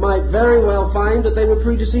 he might very well find that they would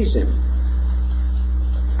predecease him.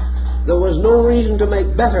 There was no reason to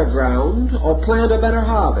make better ground or plant a better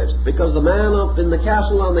harvest, because the man up in the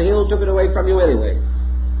castle on the hill took it away from you anyway.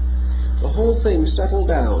 the whole thing settled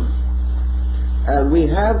down. And we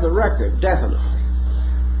have the record, definitely,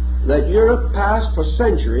 that Europe passed for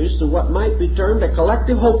centuries through what might be termed a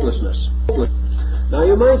collective hopelessness. Now,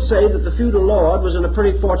 you might say that the feudal lord was in a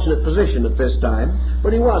pretty fortunate position at this time,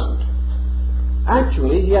 but he wasn't.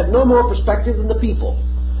 Actually, he had no more perspective than the people,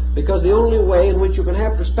 because the only way in which you can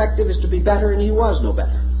have perspective is to be better, and he was no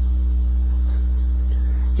better.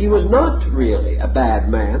 He was not really a bad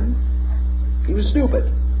man. He was stupid,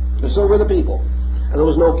 and so were the people, and there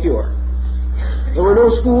was no cure. There were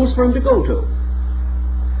no schools for him to go to.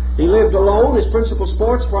 He lived alone. His principal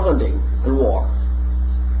sports were hunting and war.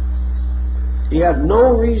 He had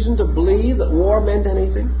no reason to believe that war meant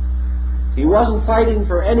anything. He wasn't fighting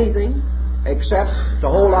for anything except to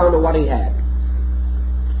hold on to what he had.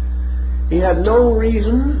 He had no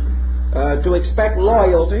reason to expect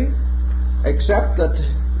loyalty except that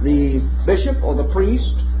the bishop or the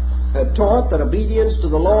priest had taught that obedience to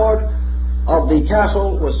the Lord of the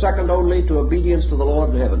castle was second only to obedience to the Lord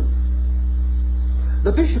of heaven.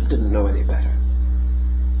 The bishop didn't know any better.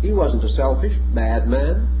 He wasn't a selfish, bad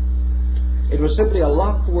man. It was simply a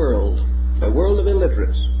locked world, a world of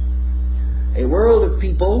illiterates, a world of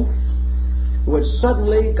people who had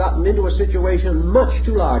suddenly gotten into a situation much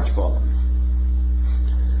too large for them.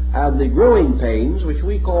 And the growing pains, which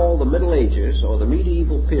we call the Middle Ages or the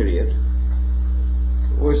medieval period,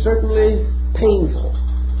 were certainly painful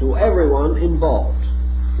to everyone involved,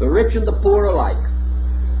 the rich and the poor alike.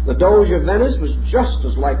 The Doge of Venice was just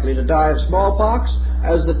as likely to die of smallpox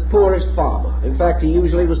as the poorest farmer. In fact, he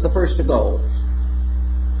usually was the first to go,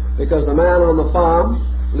 because the man on the farm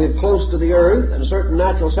lived close to the earth and certain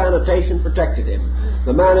natural sanitation protected him.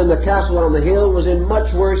 The man in the castle on the hill was in much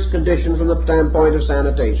worse condition from the standpoint of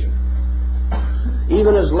sanitation.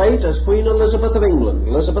 Even as late as Queen Elizabeth of England,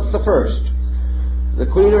 Elizabeth I, the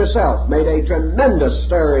Queen herself made a tremendous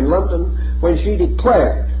stir in London when she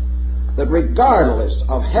declared that regardless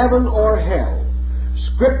of heaven or hell,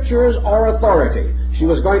 scriptures or authority, she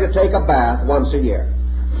was going to take a bath once a year.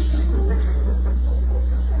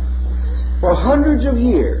 For hundreds of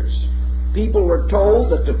years, people were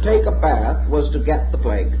told that to take a bath was to get the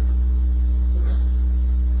plague.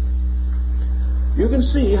 You can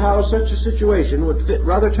see how such a situation would fit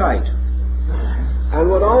rather tight and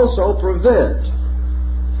would also prevent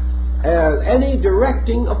any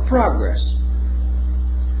directing of progress.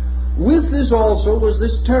 With this also was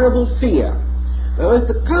this terrible fear. Now, if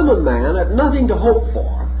the common man had nothing to hope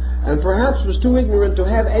for, and perhaps was too ignorant to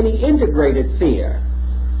have any integrated fear,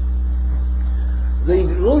 the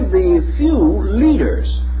few leaders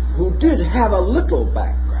who did have a little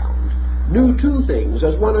background knew two things,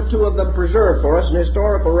 as one or two of them preserved for us in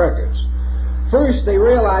historical records. First, they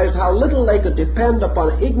realized how little they could depend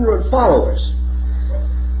upon ignorant followers.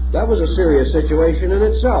 That was a serious situation in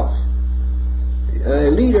itself.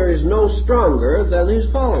 A leader is no stronger than his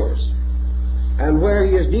followers. And where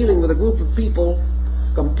he is dealing with a group of people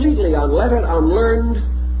completely unlettered, unlearned,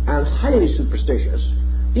 and highly superstitious,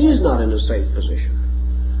 he is not in a safe position.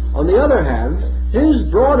 On the other hand, his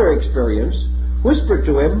broader experience whispered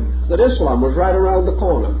to him that Islam was right around the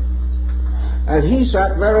corner. And he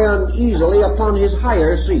sat very uneasily upon his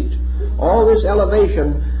higher seat. All this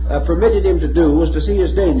elevation permitted him to do was to see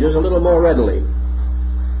his dangers a little more readily.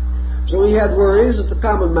 So he had worries that the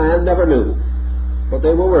common man never knew, but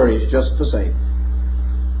they were worries just the same.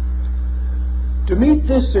 To meet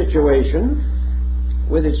this situation,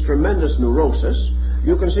 with its tremendous neurosis,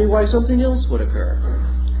 you can see why something else would occur.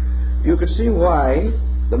 You could see why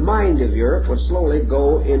the mind of Europe would slowly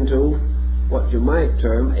go into what you might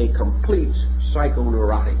term a complete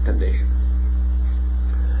psychoneurotic condition.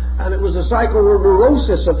 And it was the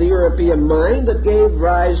psychoneurosis of the European mind that gave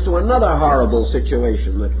rise to another horrible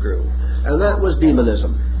situation that grew, and that was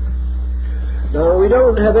demonism. Now, we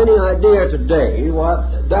don't have any idea today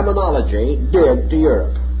what demonology did to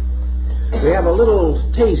Europe. We have a little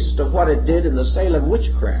taste of what it did in the Salem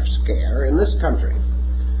witchcraft scare in this country.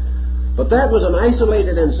 But that was an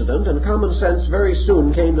isolated incident, and common sense very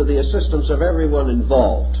soon came to the assistance of everyone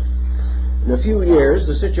involved. In a few years,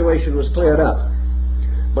 the situation was cleared up.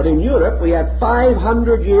 But in Europe, we had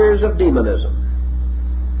 500 years of demonism.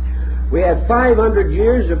 We had 500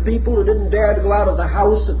 years of people who didn't dare to go out of the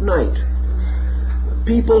house at night.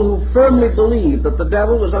 People who firmly believed that the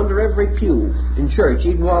devil was under every pew in church,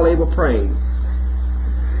 even while they were praying.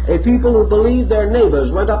 A people who believed their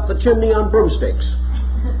neighbors went up the chimney on broomsticks.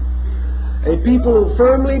 A people who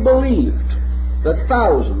firmly believed that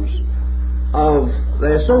thousands of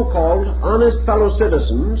their so-called honest fellow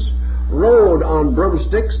citizens rode on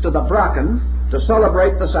broomsticks to the bracken to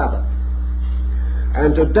celebrate the Sabbath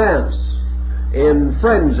and to dance in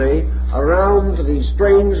frenzy around the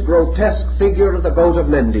strange, grotesque figure of the goat of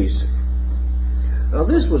Mendes. Now,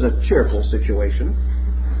 this was a cheerful situation.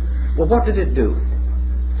 Well, what did it do?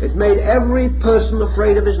 It made every person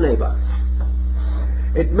afraid of his neighbor.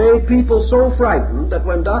 It made people so frightened that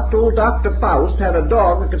when old Dr. Faust had a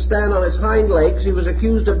dog that could stand on its hind legs, he was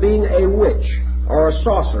accused of being a witch or a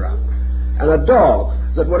sorcerer. And a dog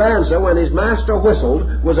that would answer when his master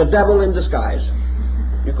whistled was a devil in disguise.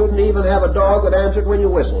 You couldn't even have a dog that answered when you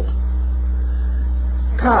whistled.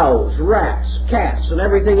 Cows, rats, cats, and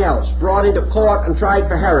everything else brought into court and tried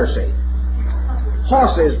for heresy.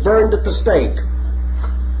 Horses burned at the stake.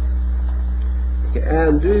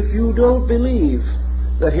 And if you don't believe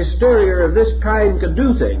that hysteria of this kind could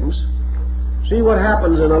do things, see what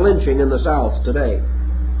happens in a lynching in the South today.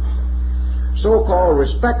 So-called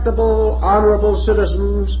respectable, honorable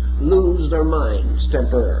citizens lose their minds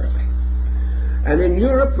temporarily. And in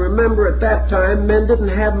Europe, remember, at that time, men didn't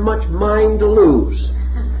have much mind to lose.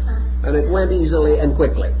 And it went easily and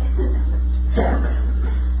quickly.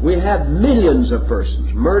 We had millions of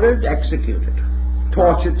persons murdered, executed,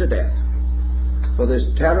 tortured to death for this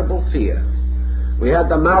terrible fear. We had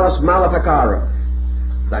the malus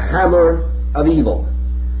maleficarum, the hammer of evil,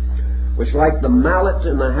 which, like the mallet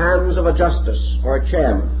in the hands of a justice or a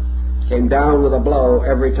chairman, came down with a blow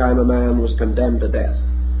every time a man was condemned to death.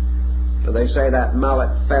 So they say that mallet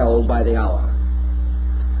fell by the hour.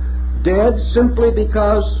 Dead simply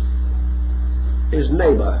because his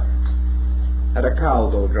neighbor had a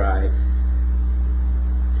cow go dry.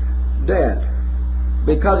 Dead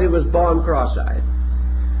because he was born cross-eyed.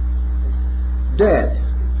 Dead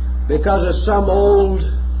because of some old,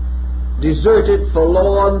 deserted,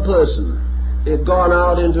 forlorn person. He had gone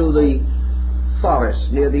out into the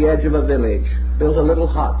forest near the edge of a village, built a little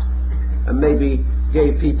hut, and maybe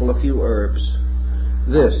gave people a few herbs.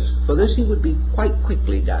 For this he would be quite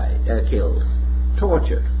quickly killed,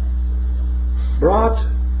 tortured, brought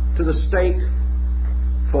to the stake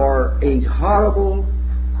for a horrible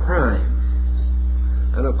crime.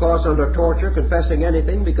 And of course, under torture, confessing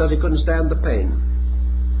anything because he couldn't stand the pain.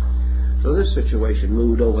 So this situation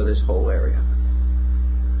moved over this whole area.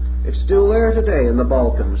 It's still there today in the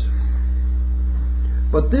Balkans.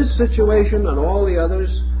 But this situation and all the others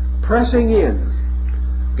pressing in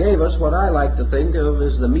gave us what I like to think of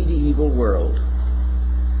as the medieval world.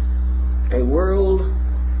 A world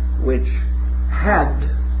which had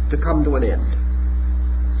to come to an end.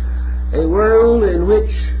 A world in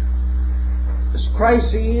which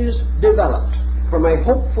crises developed from a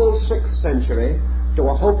hopeful 6th century to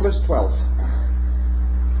a hopeless 12th.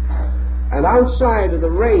 And outside of the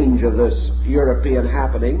range of this European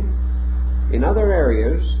happening, in other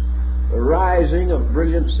areas, the rising of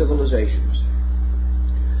brilliant civilizations.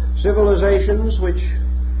 Civilizations which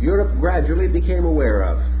Europe gradually became aware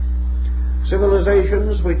of.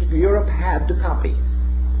 Civilizations which Europe had to copy.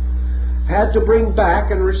 Had to bring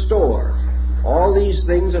back and restore all these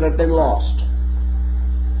things that had been lost.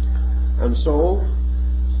 And so,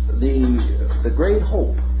 the great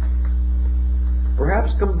hope,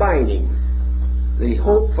 perhaps combining the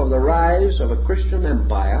hope for the rise of a Christian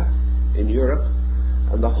empire in Europe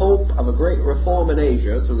and the hope of a great reform in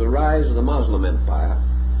Asia through the rise of the Moslem empire,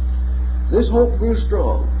 this hope grew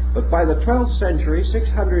strong. But by the 12th century,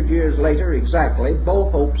 600 years later exactly,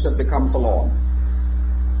 both hopes had become forlorn.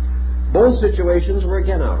 Both situations were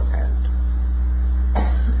again out of hand.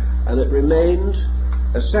 And it remained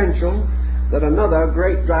essential that another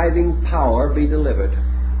great driving power be delivered.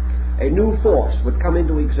 A new force would come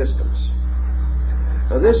into existence.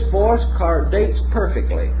 Now this force dates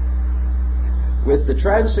perfectly with the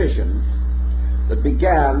transition that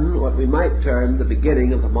began what we might term the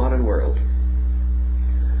beginning of the modern world.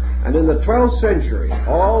 And in the 12th century,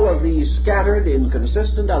 all of these scattered,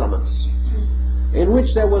 inconsistent elements, in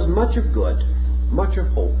which there was much of good, much of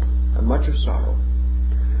hope, and much of sorrow,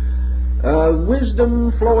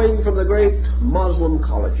 wisdom flowing from the great Moslem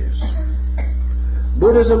colleges,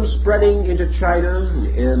 Buddhism spreading into China,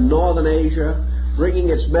 in northern Asia, bringing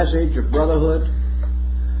its message of brotherhood,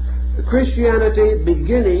 Christianity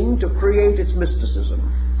beginning to create its mysticism.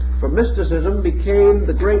 For mysticism became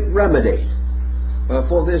the great remedy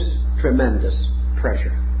for this tremendous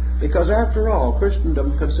pressure. Because after all,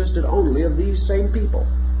 Christendom consisted only of these same people.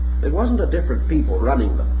 It wasn't a different people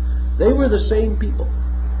running them. They were the same people.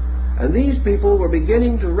 And these people were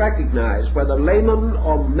beginning to recognize, whether layman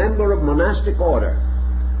or member of monastic order,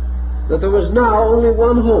 that there was now only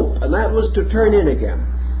one hope, and that was to turn in again,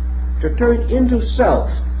 to turn into self,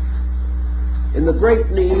 in the great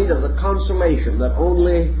need of the consolation that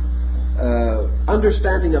only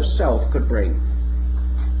understanding of self could bring.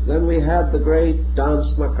 Then we had the great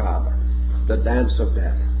Danse Macabre, the dance of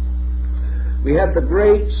death. We had the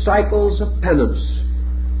great cycles of penance.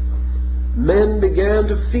 Men began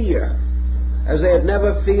to fear as they had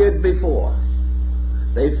never feared before.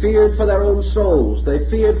 They feared for their own souls. They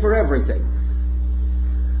feared for everything.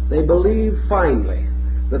 They believed finally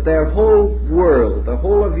that their whole world, the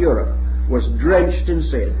whole of Europe, was drenched in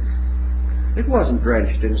sin. It wasn't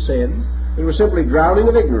drenched in sin. It was simply drowning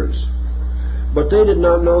of ignorance. But they did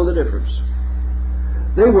not know the difference.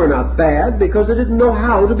 They were not bad because they didn't know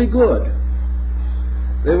how to be good.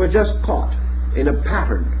 They were just caught in a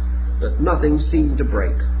pattern that nothing seemed to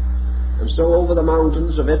break. And so over the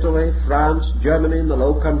mountains of Italy, France, Germany, and the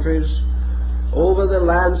Low Countries, over the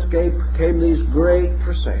landscape came these great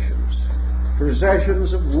processions.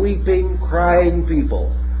 Processions of weeping, crying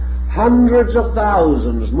people. Hundreds of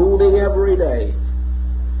thousands moving every day.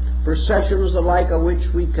 Processions the like of which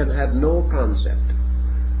we can have no concept.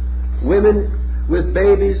 Women with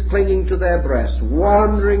babies clinging to their breasts,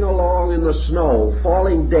 wandering along in the snow,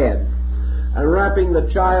 falling dead, and wrapping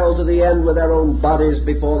the child to the end with their own bodies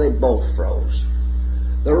before they both froze.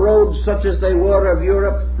 The roads, such as they were of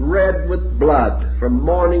Europe, red with blood from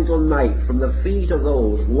morning till night, from the feet of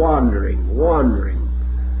those wandering,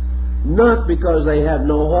 not because they had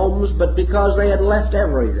no homes, but because they had left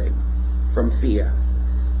everything from fear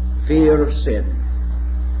of sin.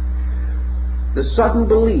 The sudden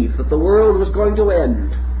belief that the world was going to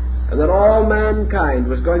end and that all mankind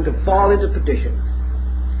was going to fall into perdition.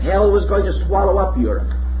 Hell was going to swallow up Europe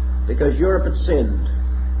because Europe had sinned.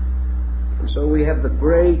 And so we have the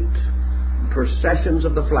great processions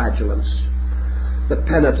of the flagellants, the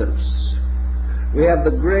penitents. We have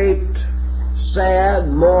the great sad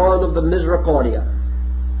mourn of the misericordia,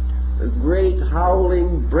 the great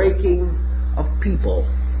howling, breaking of people.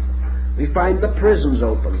 We find the prisons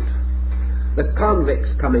opened, the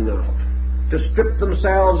convicts coming out to strip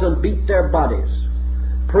themselves and beat their bodies,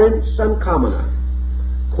 prince and commoner,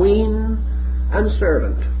 queen and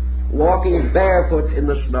servant, walking barefoot in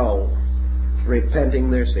the snow,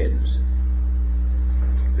 repenting their sins.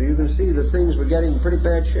 So you can see that things were getting in pretty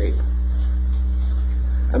bad shape.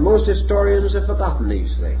 And most historians have forgotten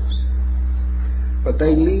these things. But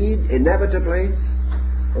they lead inevitably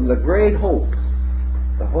from the great hope,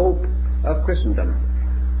 the hope of Christendom,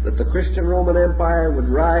 that the Christian Roman Empire would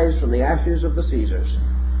rise from the ashes of the Caesars,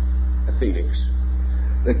 a phoenix.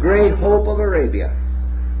 The great hope of Arabia,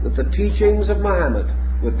 that the teachings of Muhammad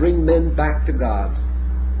would bring men back to God.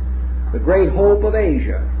 The great hope of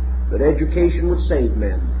Asia, that education would save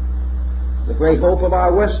men. The great hope of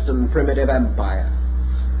our Western primitive empire,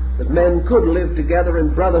 that men could live together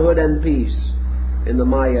in brotherhood and peace in the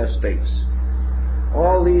Maya states.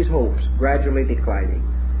 All these hopes gradually declining.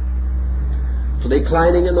 So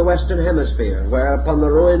declining in the Western Hemisphere, where upon the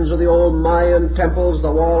ruins of the old Mayan temples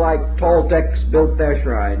the wall-like Toltecs built their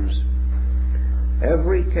shrines.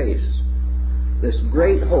 Every case, this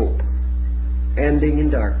great hope ending in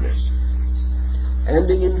darkness,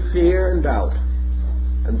 ending in fear and doubt,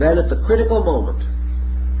 and then at the critical moment,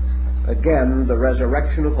 again the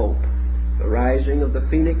resurrection of hope, the rising of the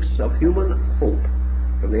phoenix of human hope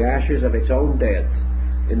from the ashes of its own dead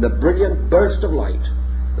in the brilliant burst of light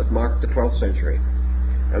that marked the 12th century.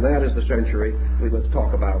 And that is the century we will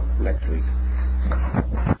talk about next week.